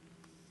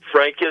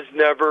 Frank has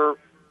never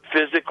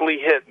physically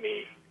hit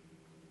me.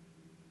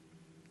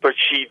 But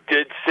she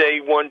did say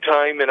one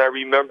time, and I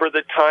remember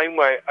the time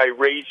I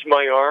raised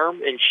my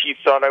arm and she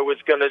thought I was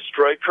going to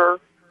strike her,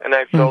 and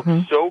I felt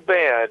so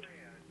bad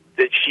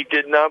that she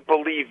did not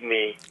believe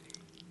me,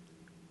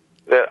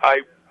 that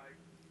I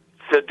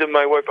said to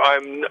my wife, I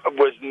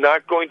was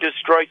not going to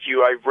strike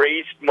you. I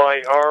raised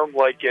my arm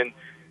like in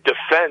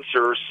defense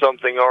or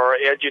something, or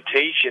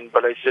agitation,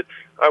 but I said,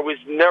 I was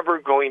never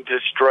going to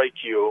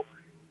strike you.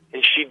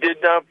 And she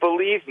did not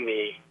believe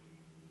me.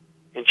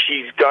 And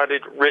she's got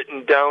it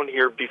written down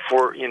here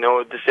before,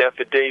 this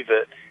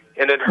affidavit.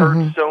 And it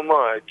hurts so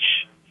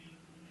much.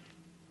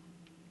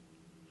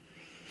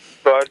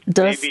 But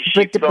maybe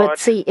she thought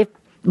I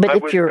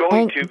was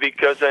going to,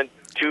 because on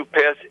 2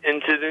 past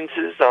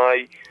incidences,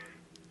 I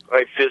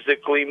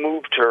physically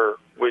moved her,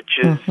 which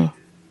is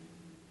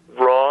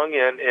wrong,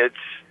 and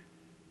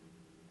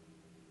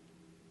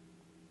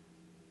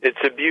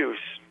it's abuse.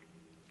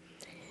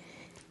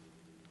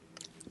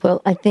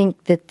 Well, I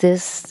think that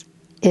this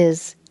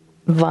is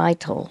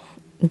vital,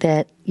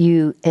 that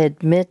you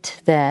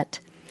admit that,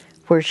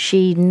 where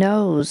she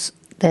knows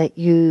that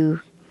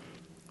you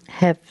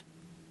have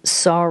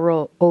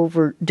sorrow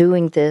over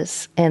doing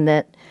this, and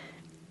that,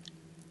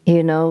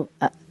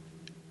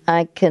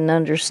 I can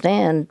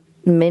understand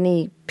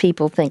many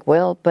people think,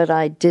 well, but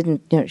I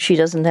didn't, she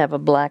doesn't have a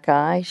black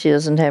eye, she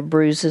doesn't have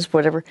bruises,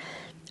 whatever.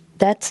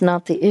 That's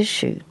not the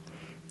issue.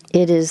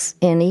 It is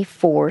any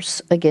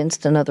force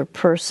against another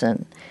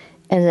person.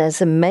 And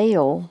as a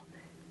male,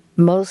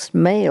 most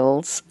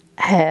males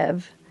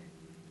have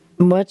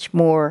much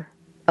more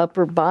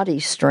upper body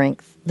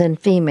strength than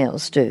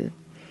females do.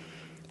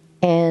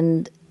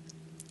 And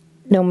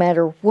no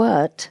matter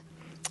what,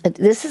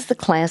 this is the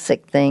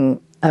classic thing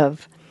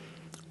of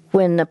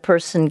when a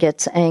person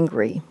gets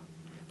angry.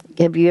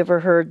 Have you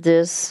ever heard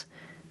this?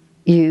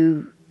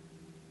 You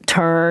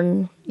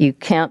turn, you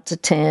count to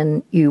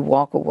 10, you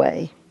walk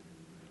away.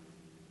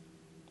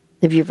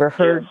 Have you ever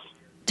heard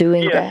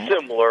doing that? Yeah,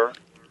 similar.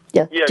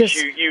 Yeah, yes,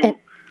 you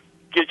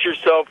get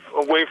yourself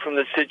away from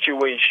the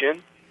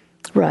situation.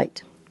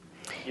 Right.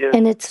 Yes.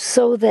 And it's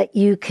so that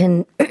you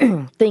can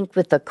think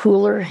with a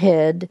cooler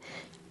head.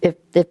 If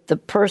the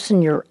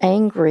person you're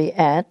angry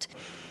at,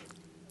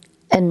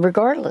 and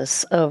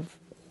regardless of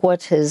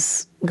what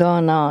has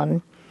gone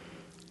on,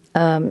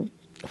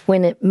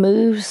 when it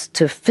moves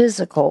to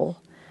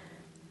physical,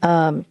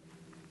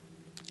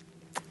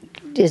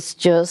 it's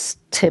just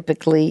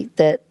typically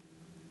that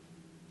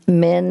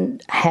men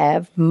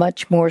have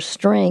much more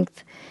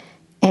strength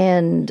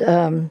and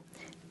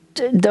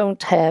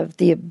don't have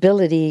the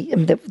ability,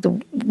 the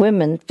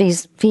women,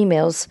 these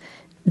females,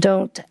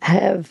 don't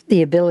have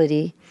the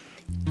ability.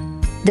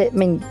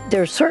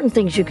 There are certain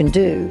things you can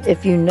do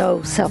if you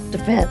know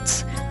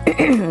self-defense,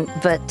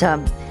 but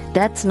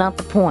that's not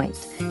the point.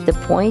 The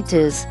point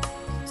is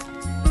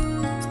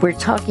we're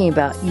talking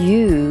about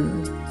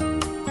you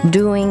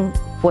doing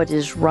what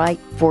is right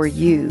for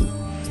you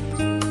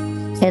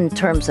in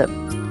terms of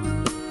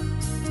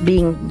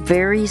being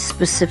very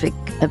specific.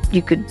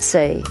 You could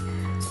say,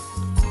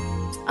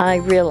 I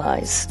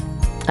realize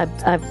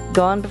I've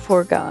gone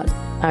before God.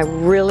 I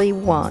really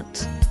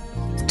want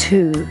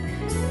to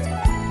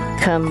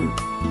come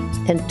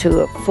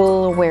into a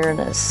full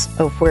awareness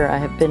of where I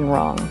have been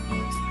wrong.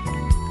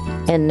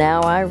 And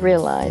now I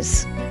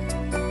realize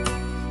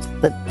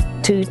that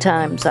 2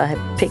 times I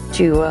have picked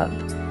you up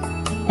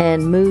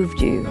and moved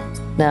you.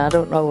 Now, I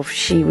don't know if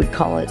she would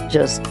call it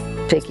just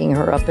picking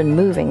her up and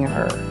moving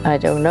her. I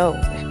don't know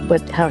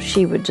how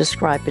she would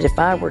describe it if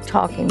I were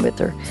talking with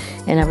her.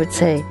 And I would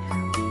say,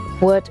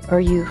 what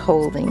are you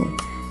holding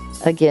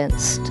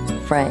against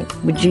Frank?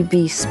 Would you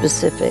be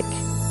specific?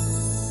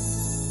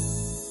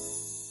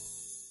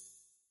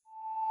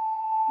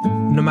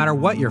 No matter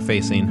what you're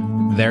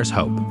facing, there's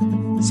hope.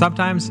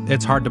 Sometimes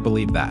it's hard to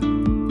believe that.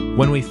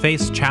 When we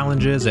face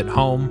challenges at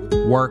home,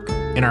 work,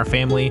 in our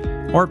family,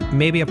 or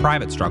maybe a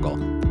private struggle,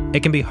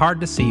 it can be hard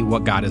to see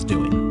what God is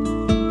doing.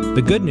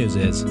 The good news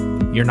is,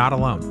 you're not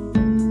alone.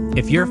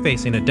 If you're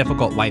facing a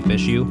difficult life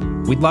issue,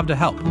 we'd love to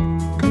help.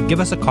 Give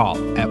us a call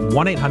at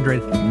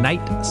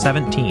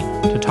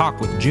 1-800-NIGHT-17 to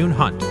talk with June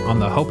Hunt on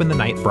the Hope in the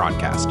Night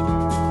broadcast.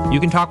 You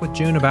can talk with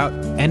June about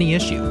any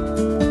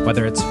issue,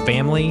 whether it's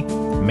family,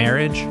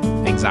 marriage,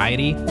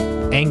 anxiety,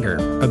 anger,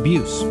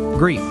 abuse,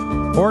 grief,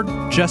 or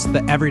just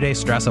the everyday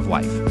stress of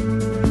life.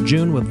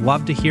 June would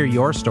love to hear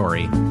your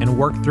story and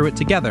work through it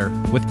together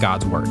with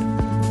God's Word.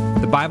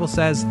 The Bible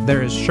says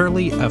there is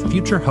surely a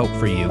future hope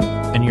for you,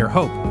 and your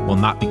hope will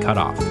not be cut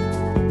off.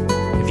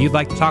 If you'd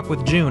like to talk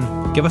with June,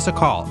 give us a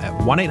call at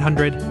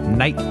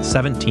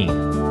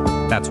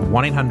 1-800-NIGHT-17. That's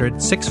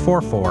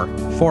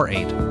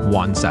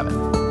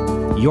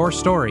 1-800-644-4817. Your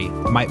story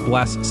might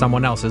bless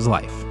someone else's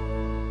life.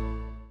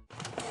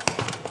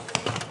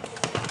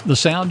 The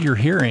sound you're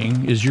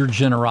hearing is your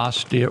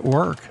generosity at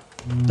work.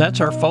 That's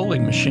our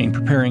folding machine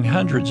preparing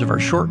hundreds of our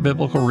short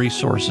biblical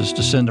resources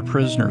to send to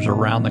prisoners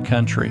around the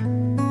country.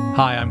 Hi,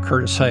 Hi, I'm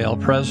Curtis Hale,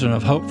 President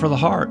of Hope for the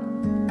Heart.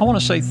 I want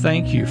to say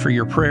thank you for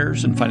your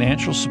prayers and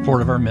financial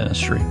support of our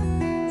ministry.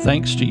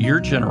 Thanks to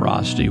your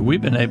generosity, we've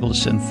been able to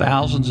send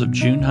thousands of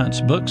June Hunt's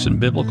books and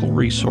biblical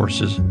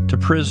resources to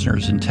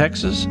prisoners in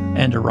Texas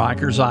and to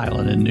Rikers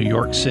Island in New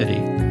York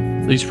City.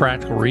 These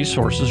practical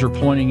resources are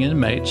pointing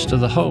inmates to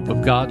the hope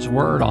of God's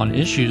Word on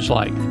issues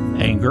like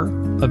anger,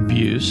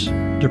 abuse,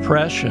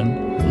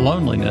 depression,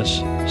 loneliness,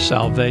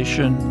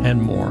 salvation,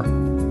 and more.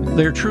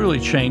 They are truly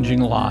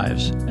changing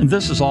lives, and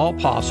this is all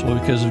possible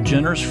because of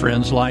generous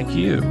friends like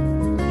you.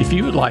 If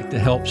you would like to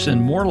help send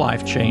more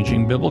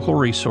life-changing biblical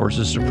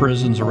resources to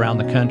prisons around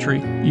the country,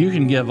 you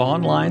can give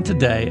online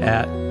today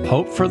at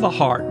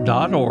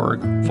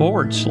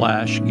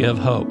hopefortheheart.org/give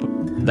hope.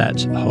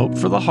 That's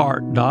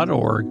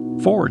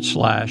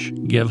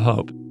hopefortheheart.org/give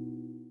hope.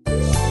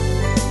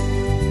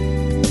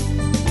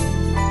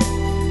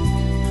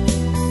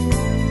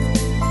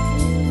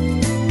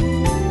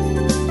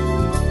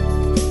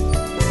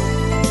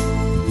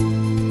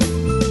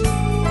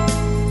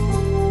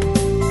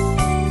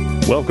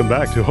 Welcome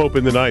back to Hope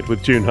in the Night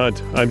with June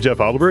Hunt. I'm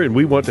Jeff Oliver, and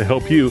we want to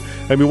help you,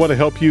 and we want to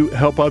help you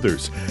help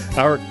others.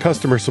 Our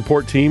customer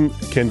support team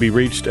can be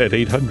reached at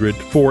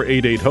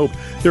 800-488-HOPE.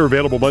 They're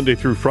available Monday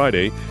through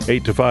Friday,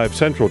 8 to 5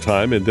 Central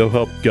Time, and they'll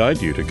help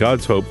guide you to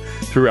God's hope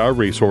through our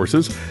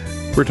resources.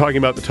 We're talking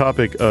about the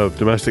topic of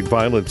domestic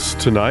violence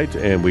tonight,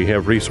 and we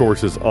have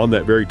resources on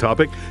that very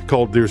topic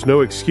called There's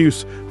No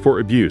Excuse for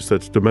Abuse.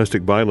 That's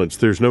domestic violence.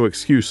 There's no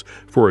excuse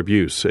for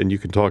abuse. And you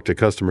can talk to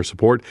customer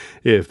support.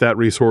 If that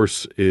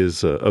resource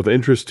is of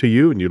interest to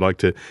you and you'd like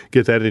to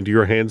get that into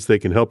your hands, they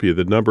can help you.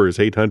 The number is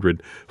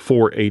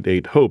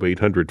 800-488-HOPE,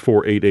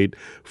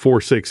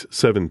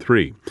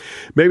 800-488-4673.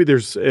 Maybe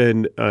there's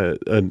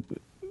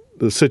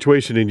the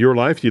situation in your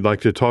life, you'd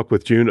like to talk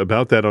with June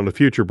about that on a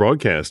future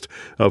broadcast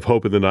of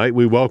Hope in the Night.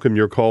 We welcome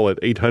your call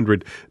at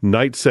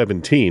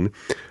 800-NIGHT-17.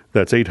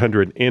 That's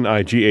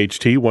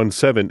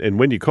 800-NIGHT-17. And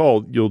when you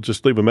call, you'll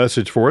just leave a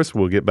message for us.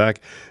 We'll get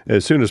back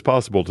as soon as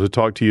possible to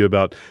talk to you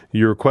about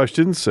your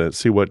questions,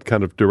 see what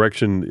kind of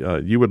direction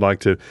you would like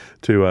to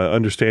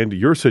understand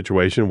your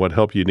situation, what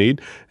help you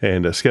need,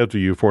 and schedule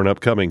you for an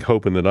upcoming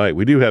Hope in the Night.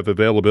 We do have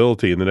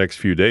availability in the next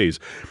few days,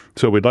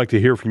 so we'd like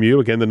to hear from you.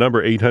 Again, the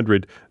number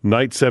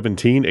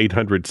 800-NIGHT-17,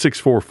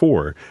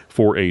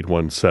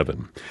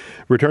 800-644-4817.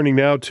 Returning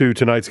now to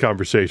tonight's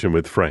conversation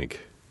with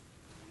Frank.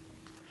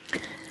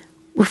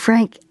 Well,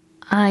 Frank,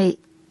 I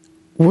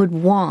would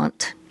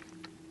want,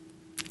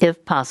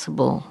 if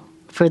possible,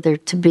 for there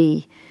to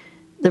be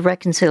the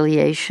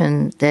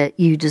reconciliation that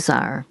you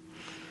desire.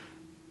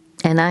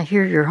 And I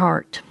hear your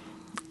heart,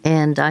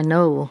 and I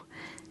know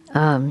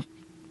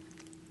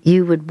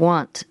you would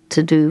want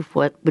to do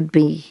what would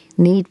be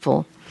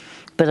needful.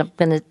 But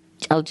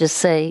I'll just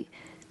say,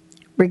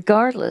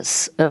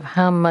 regardless of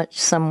how much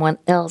someone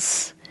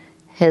else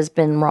has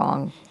been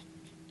wrong,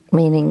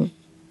 meaning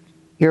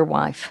your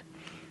wife,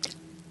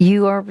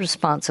 you are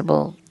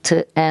responsible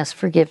to ask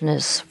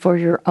forgiveness for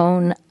your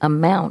own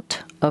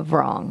amount of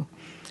wrong.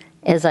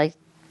 As I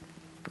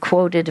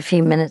quoted a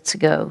few minutes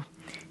ago,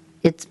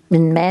 it's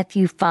in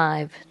Matthew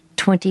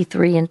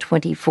 5:23 and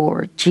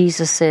 24.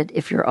 Jesus said,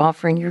 if you're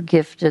offering your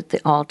gift at the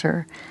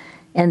altar,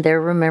 and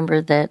there remember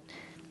that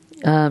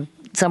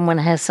someone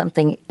has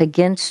something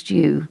against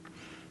you,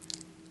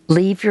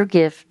 leave your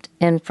gift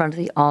in front of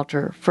the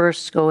altar.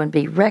 First go and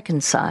be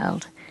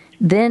reconciled,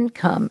 then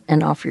come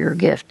and offer your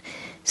gift.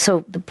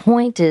 So the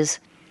point is,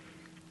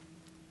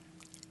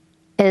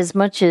 as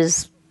much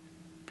as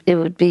it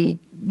would be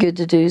good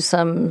to do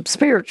some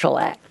spiritual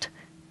act,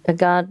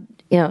 God,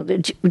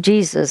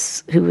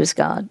 Jesus, who is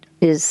God,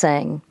 is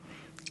saying,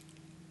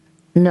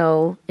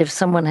 no, if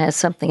someone has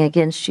something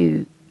against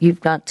you,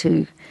 you've got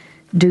to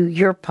do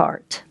your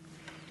part.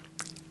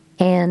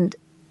 And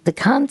the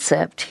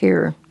concept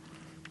here,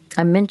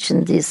 I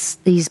mentioned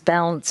these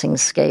balancing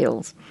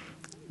scales.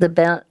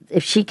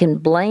 If she can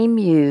blame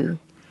you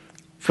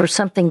for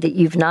something that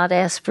you've not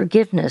asked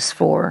forgiveness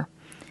for,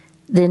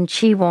 then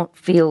she won't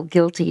feel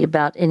guilty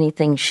about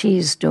anything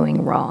she's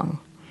doing wrong,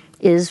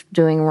 is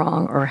doing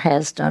wrong, or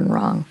has done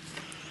wrong.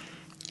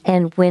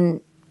 And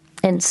when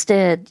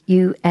instead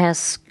you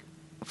ask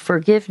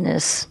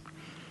forgiveness,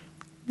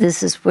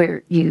 this is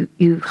where you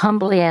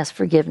humbly ask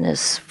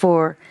forgiveness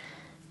for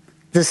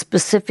the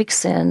specific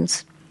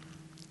sins,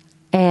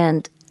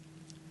 and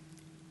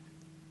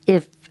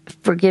if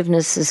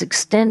forgiveness is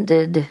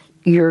extended,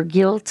 your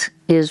guilt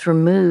is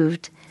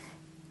removed,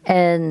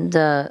 and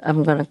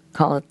I'm going to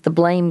call it the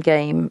blame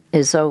game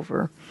is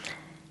over.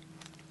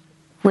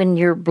 When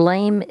your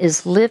blame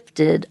is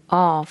lifted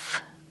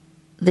off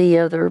the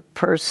other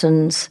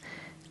person's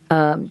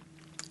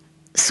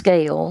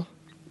scale,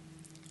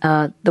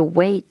 the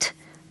weight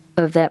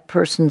of that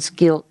person's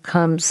guilt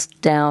comes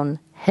down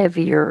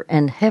heavier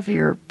and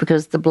heavier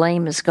because the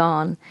blame is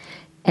gone,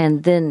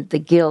 and then the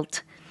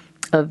guilt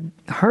of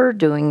her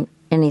doing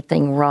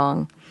anything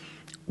wrong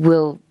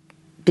will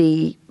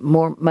be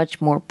much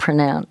more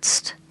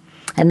pronounced.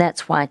 And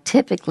that's why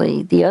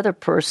typically the other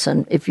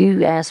person, if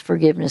you ask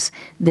forgiveness,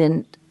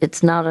 then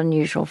it's not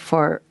unusual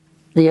for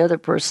the other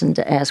person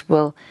to ask,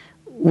 well,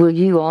 will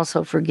you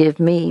also forgive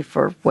me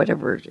for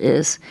whatever it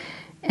is?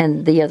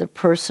 And the other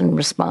person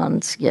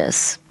responds,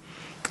 yes.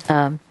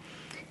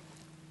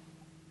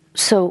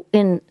 So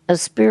in a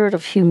spirit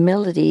of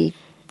humility,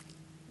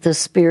 the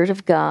Spirit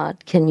of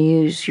God can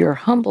use your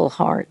humble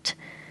heart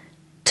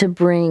to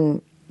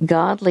bring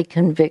godly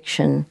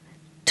conviction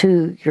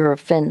to your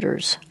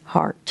offender's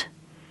heart.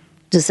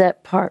 Does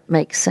that part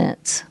make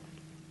sense?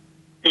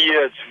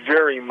 Yes,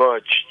 very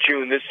much,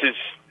 June. This is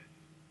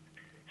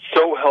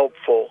so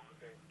helpful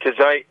because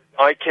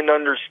I can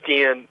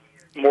understand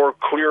more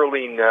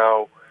clearly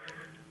now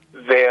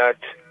that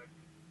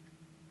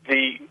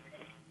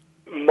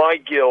my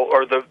guilt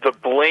or the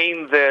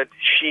blame that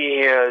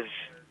she has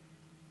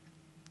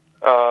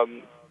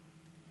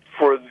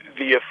for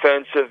the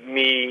offense of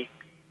me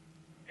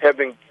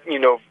having,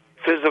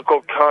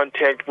 physical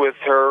contact with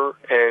her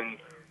and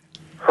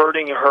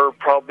hurting her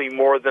probably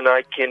more than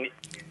I can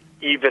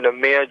even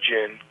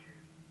imagine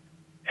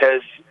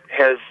has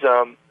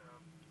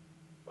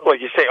like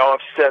you say,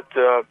 offset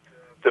the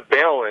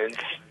balance.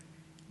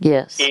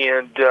 Yes.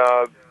 And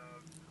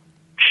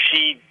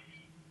she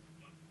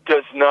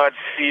does not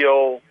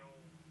feel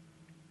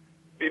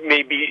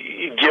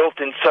maybe guilt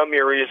in some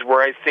areas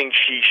where I think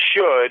she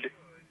should,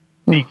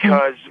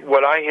 because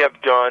what I have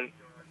done,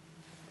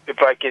 if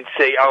I can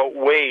say,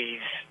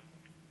 outweighs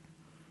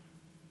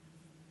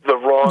the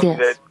wrong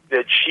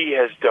that she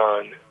has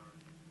done.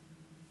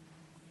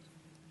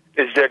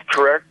 Is that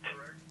correct?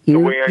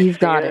 You've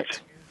got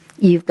it.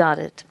 You've got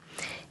it.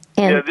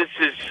 And yeah, this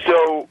is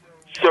so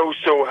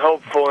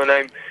helpful, and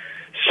I'm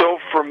so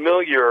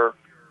familiar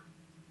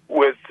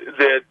with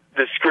the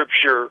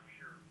scripture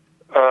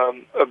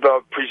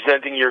about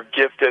presenting your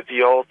gift at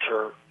the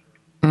altar.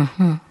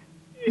 And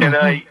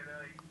I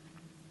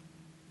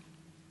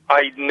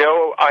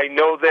know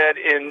that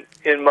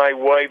in my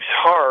wife's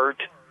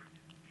heart,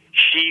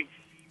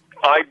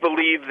 I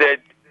believe that,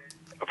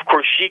 of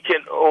course, she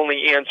can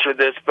only answer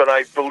this, but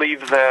I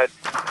believe that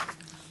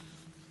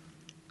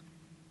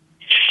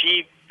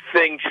she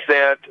thinks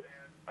that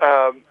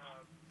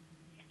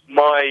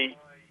my,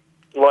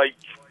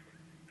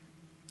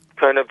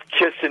 kind of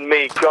kiss and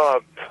make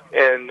up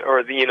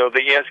or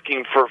the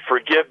asking for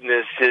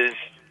forgiveness is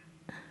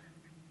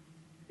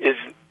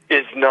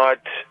not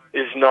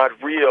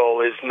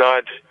real, is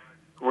not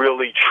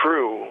really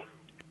true,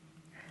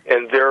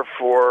 and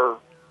therefore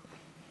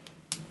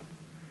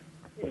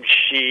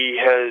she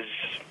has,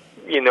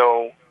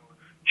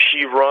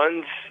 she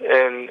runs,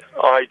 and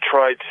I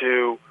try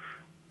to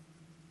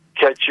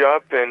catch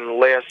up and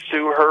lasso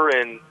her,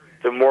 and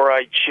the more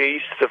I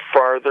chase, the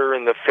farther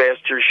and the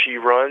faster she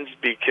runs,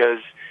 because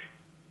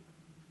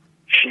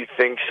she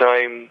thinks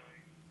I'm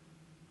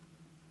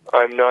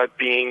not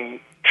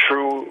being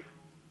true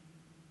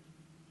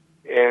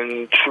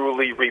and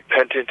truly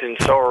repentant and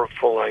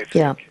sorrowful, I think.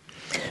 Yeah.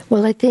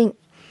 Well, I think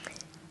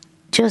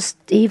just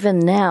even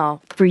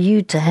now, for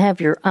you to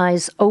have your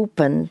eyes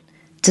open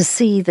to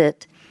see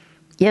that,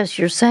 yes,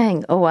 you're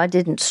saying, oh, I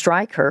didn't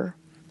strike her,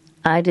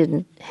 I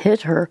didn't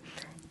hit her,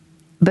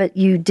 but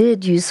you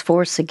did use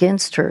force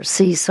against her.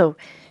 See, so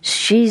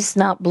she's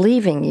not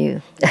believing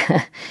you.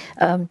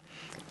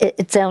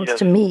 It sounds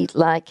to me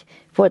like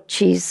what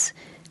she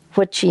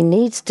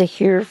needs to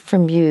hear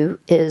from you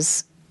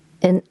is,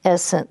 in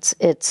essence,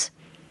 it's,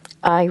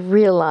 I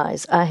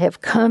have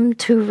come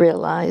to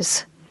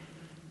realize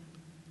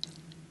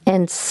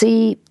and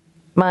see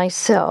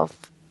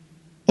myself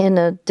in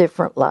a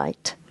different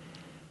light.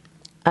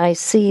 I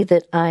see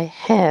that I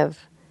have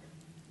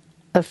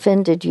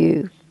offended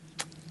you.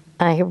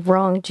 I have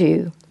wronged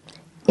you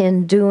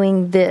in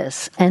doing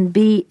this, and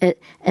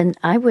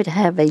I would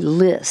have a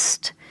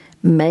list.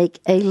 Make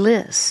a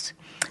list.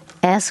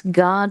 Ask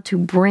God to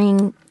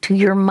bring to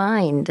your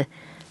mind.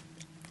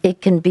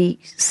 It can be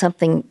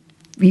something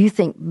you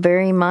think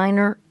very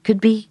minor,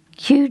 could be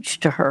huge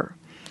to her,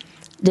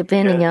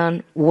 depending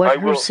on what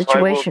her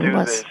situation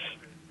was.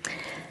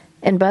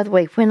 And by the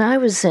way, when I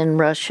was in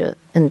Russia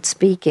and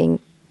speaking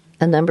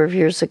a number of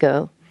years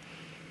ago,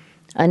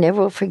 I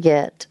never will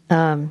forget,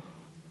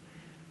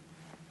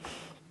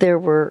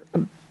 this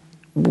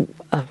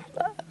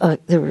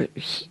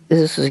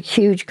was a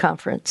huge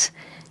conference,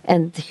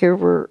 and here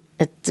were,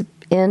 at the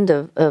end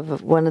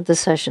of one of the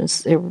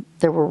sessions,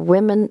 there were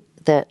women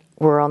that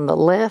were on the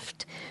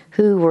left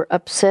who were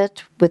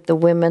upset with the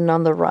women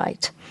on the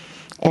right.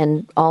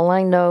 And all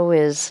I know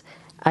is,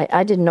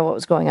 I didn't know what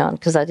was going on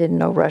because I didn't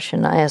know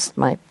Russian. I asked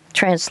my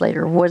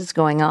translator, what is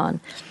going on?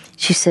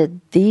 She said,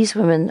 these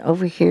women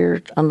over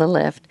here on the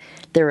left,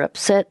 they're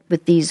upset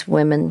with these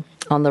women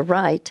on the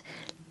right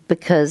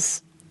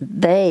because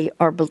they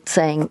are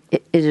saying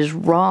it is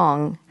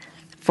wrong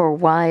for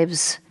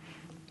wives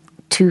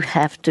to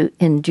have to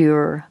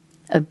endure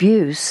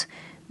abuse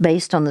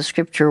based on the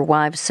scripture,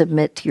 wives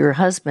submit to your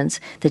husbands,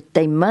 that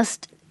they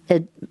must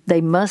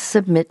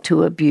submit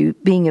to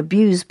being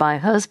abused by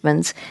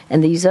husbands.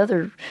 And these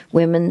other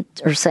women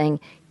are saying,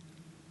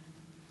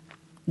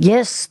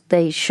 yes,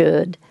 they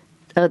should.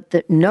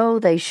 no,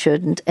 they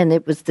shouldn't. And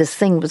this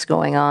thing was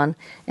going on,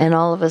 and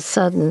all of a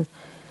sudden,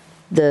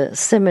 the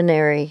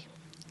seminary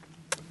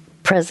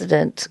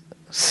president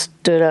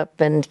stood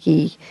up and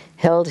he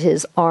held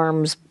his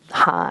arms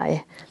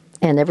high,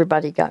 and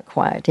everybody got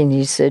quiet. And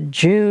he said,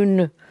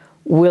 "June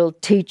will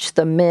teach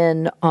the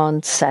men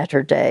on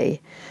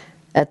Saturday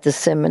at the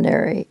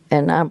seminary."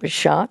 And I was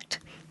shocked.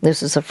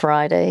 This is a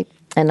Friday,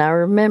 and I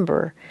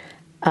remember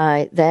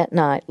I that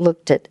night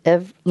looked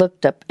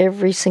up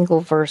every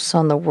single verse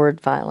on the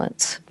word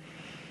violence.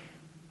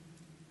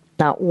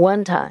 Not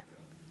one time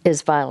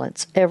is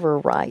violence ever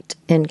right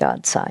in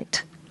God's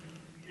sight.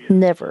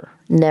 Never,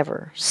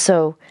 never.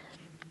 So,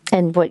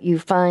 and what you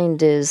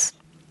find is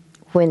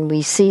when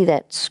we see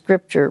that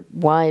scripture,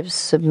 wives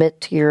submit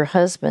to your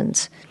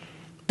husbands,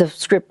 the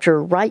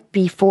scripture right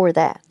before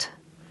that,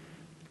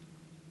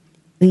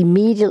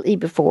 immediately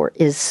before,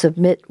 is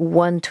submit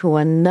one to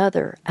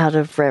another out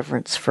of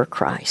reverence for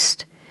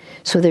Christ.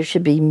 So there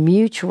should be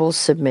mutual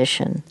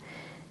submission.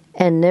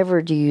 And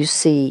never do you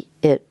see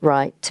it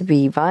right to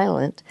be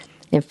violent.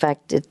 In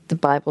fact, the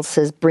Bible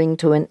says, bring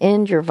to an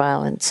end your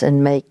violence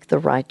and make the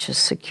righteous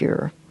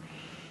secure.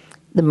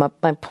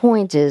 My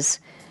point is,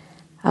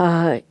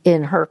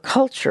 in her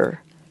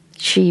culture,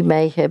 she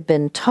may have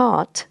been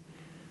taught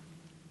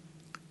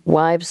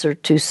wives are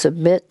to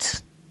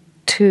submit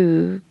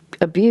to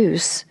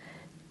abuse,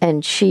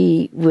 and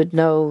she would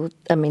know.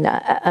 I mean,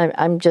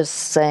 I'm just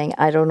saying,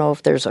 I don't know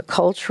if there's a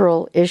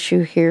cultural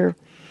issue here,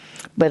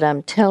 but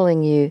I'm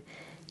telling you,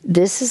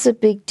 this is a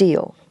big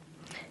deal.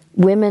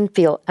 Women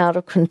feel out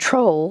of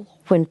control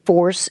when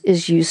force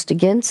is used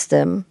against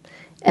them,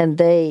 and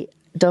they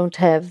don't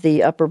have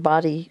the upper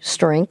body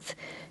strength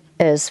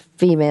as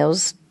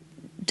females,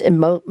 and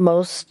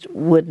most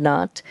would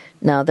not.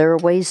 Now, there are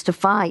ways to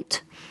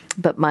fight,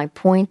 but my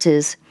point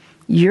is,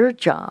 your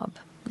job,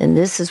 and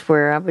this is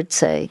where I would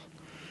say,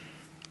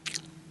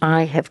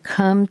 I have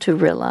come to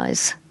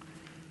realize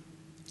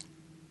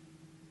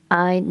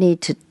I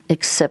need to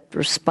accept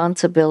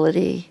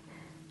responsibility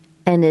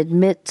and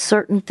admit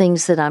certain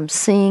things that I'm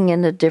seeing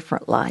in a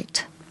different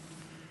light.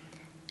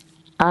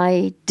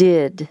 I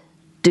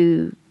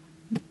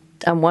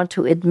want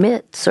to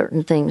admit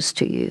certain things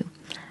to you.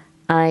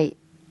 I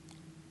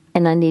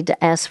need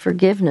to ask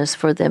forgiveness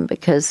for them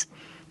because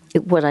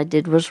what I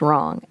did was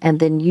wrong. And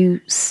then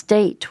you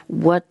state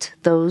what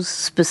those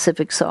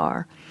specifics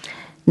are.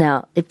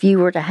 Now, if you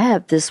were to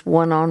have this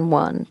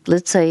one-on-one,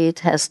 let's say it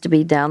has to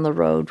be down the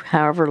road,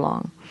 however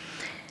long,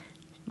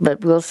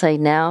 but we'll say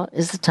now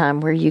is the time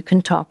where you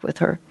can talk with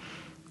her.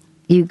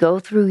 You go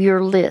through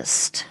your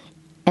list,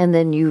 and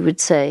then you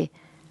would say,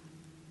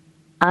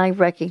 I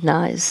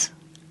recognize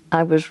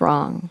I was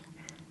wrong,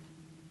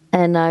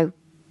 and I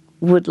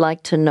would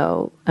like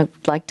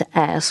to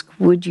ask,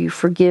 would you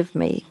forgive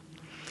me?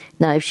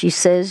 Now, if she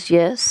says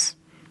yes,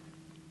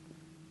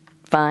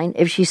 fine.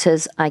 If she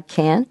says, I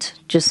can't,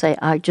 just say,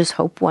 I just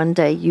hope one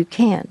day you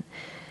can.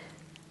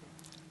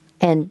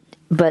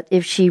 But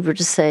if she were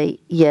to say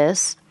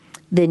yes,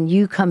 then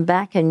you come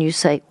back and you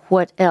say,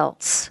 what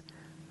else?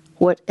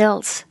 What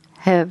else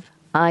have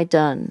I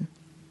done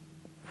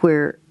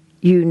where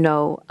you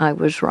know I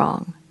was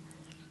wrong?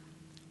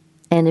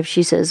 And if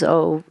she says,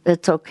 oh,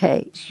 it's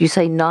okay, you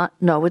say,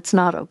 no, it's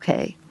not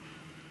okay.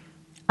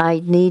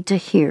 I need to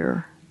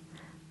hear.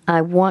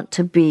 I want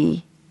to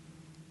be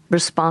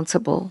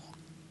responsible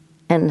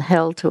and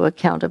held to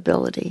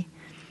accountability.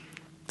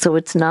 So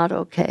it's not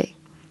okay.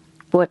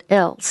 What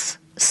else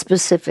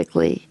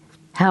specifically?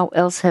 How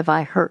else have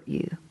I hurt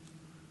you?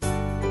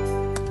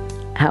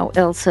 How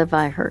else have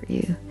I hurt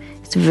you?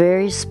 It's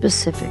very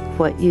specific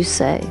what you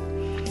say.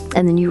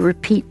 And then you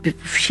repeat.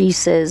 If she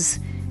says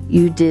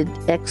you did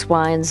X,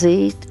 Y, and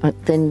Z,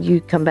 then you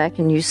come back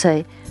and you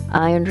say,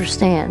 I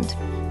understand.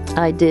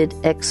 I did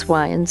X,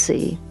 Y, and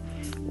Z.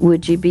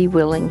 Would you be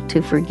willing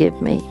to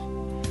forgive me?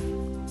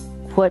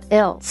 What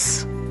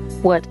else?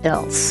 What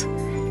else?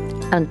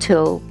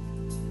 Until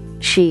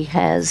she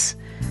has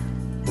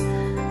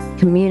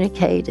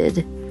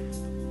communicated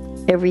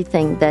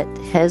everything that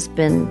has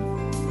been,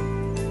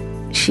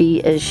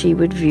 as she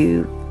would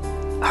view,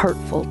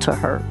 hurtful to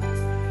her.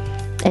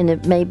 And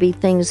it may be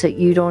things that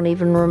you don't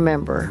even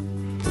remember,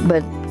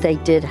 but they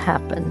did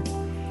happen.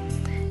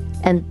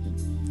 And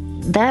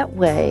that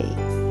way,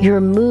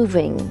 you're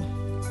moving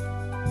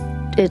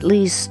at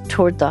least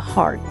toward the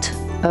heart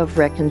of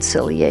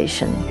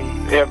reconciliation.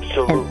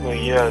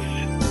 Absolutely, yes.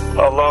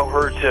 Allow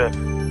her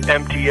to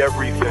empty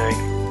everything.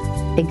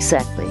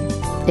 Exactly.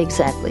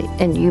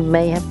 And you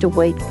may have to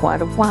wait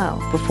quite a while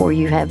before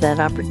you have that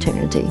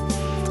opportunity,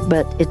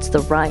 but it's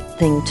the right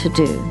thing to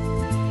do.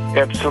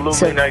 Absolutely,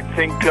 so, and I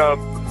think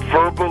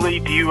verbally,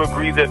 do you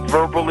agree that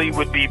verbally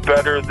would be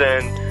better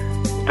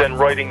than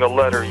writing a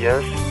letter,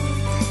 yes?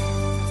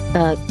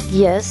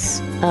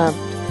 Yes,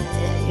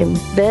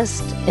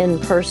 best in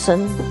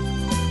person,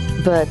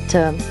 but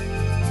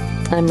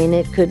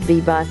it could be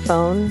by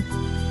phone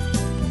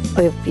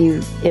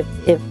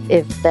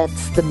if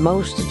that's the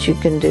most that you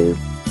can do.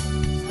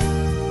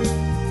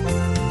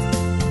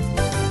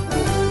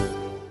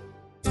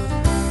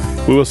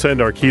 We will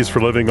send our Keys for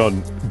Living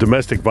on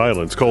domestic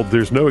violence called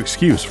There's No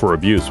Excuse for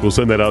Abuse. We'll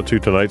send that out to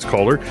tonight's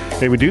caller,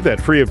 and we do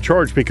that free of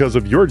charge because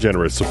of your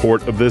generous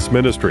support of this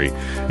ministry.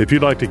 If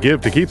you'd like to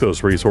give to keep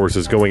those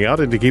resources going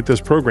out and to keep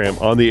this program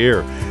on the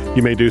air,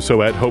 you may do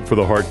so at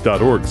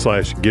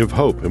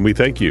hopefortheheart.org/givehope, and we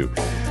thank you.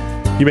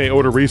 You may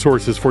order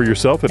resources for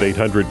yourself at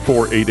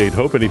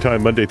 800-488-HOPE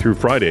anytime Monday through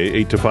Friday,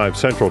 8 to 5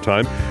 Central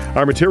Time.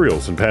 Our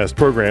materials and past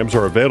programs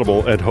are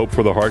available at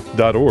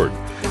hopefortheheart.org.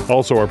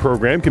 Also, our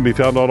program can be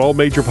found on all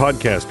major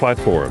podcast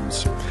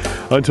platforms.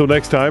 Until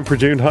next time, for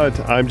June Hunt,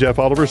 I'm Jeff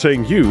Oliver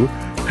saying you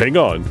hang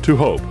on to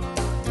hope.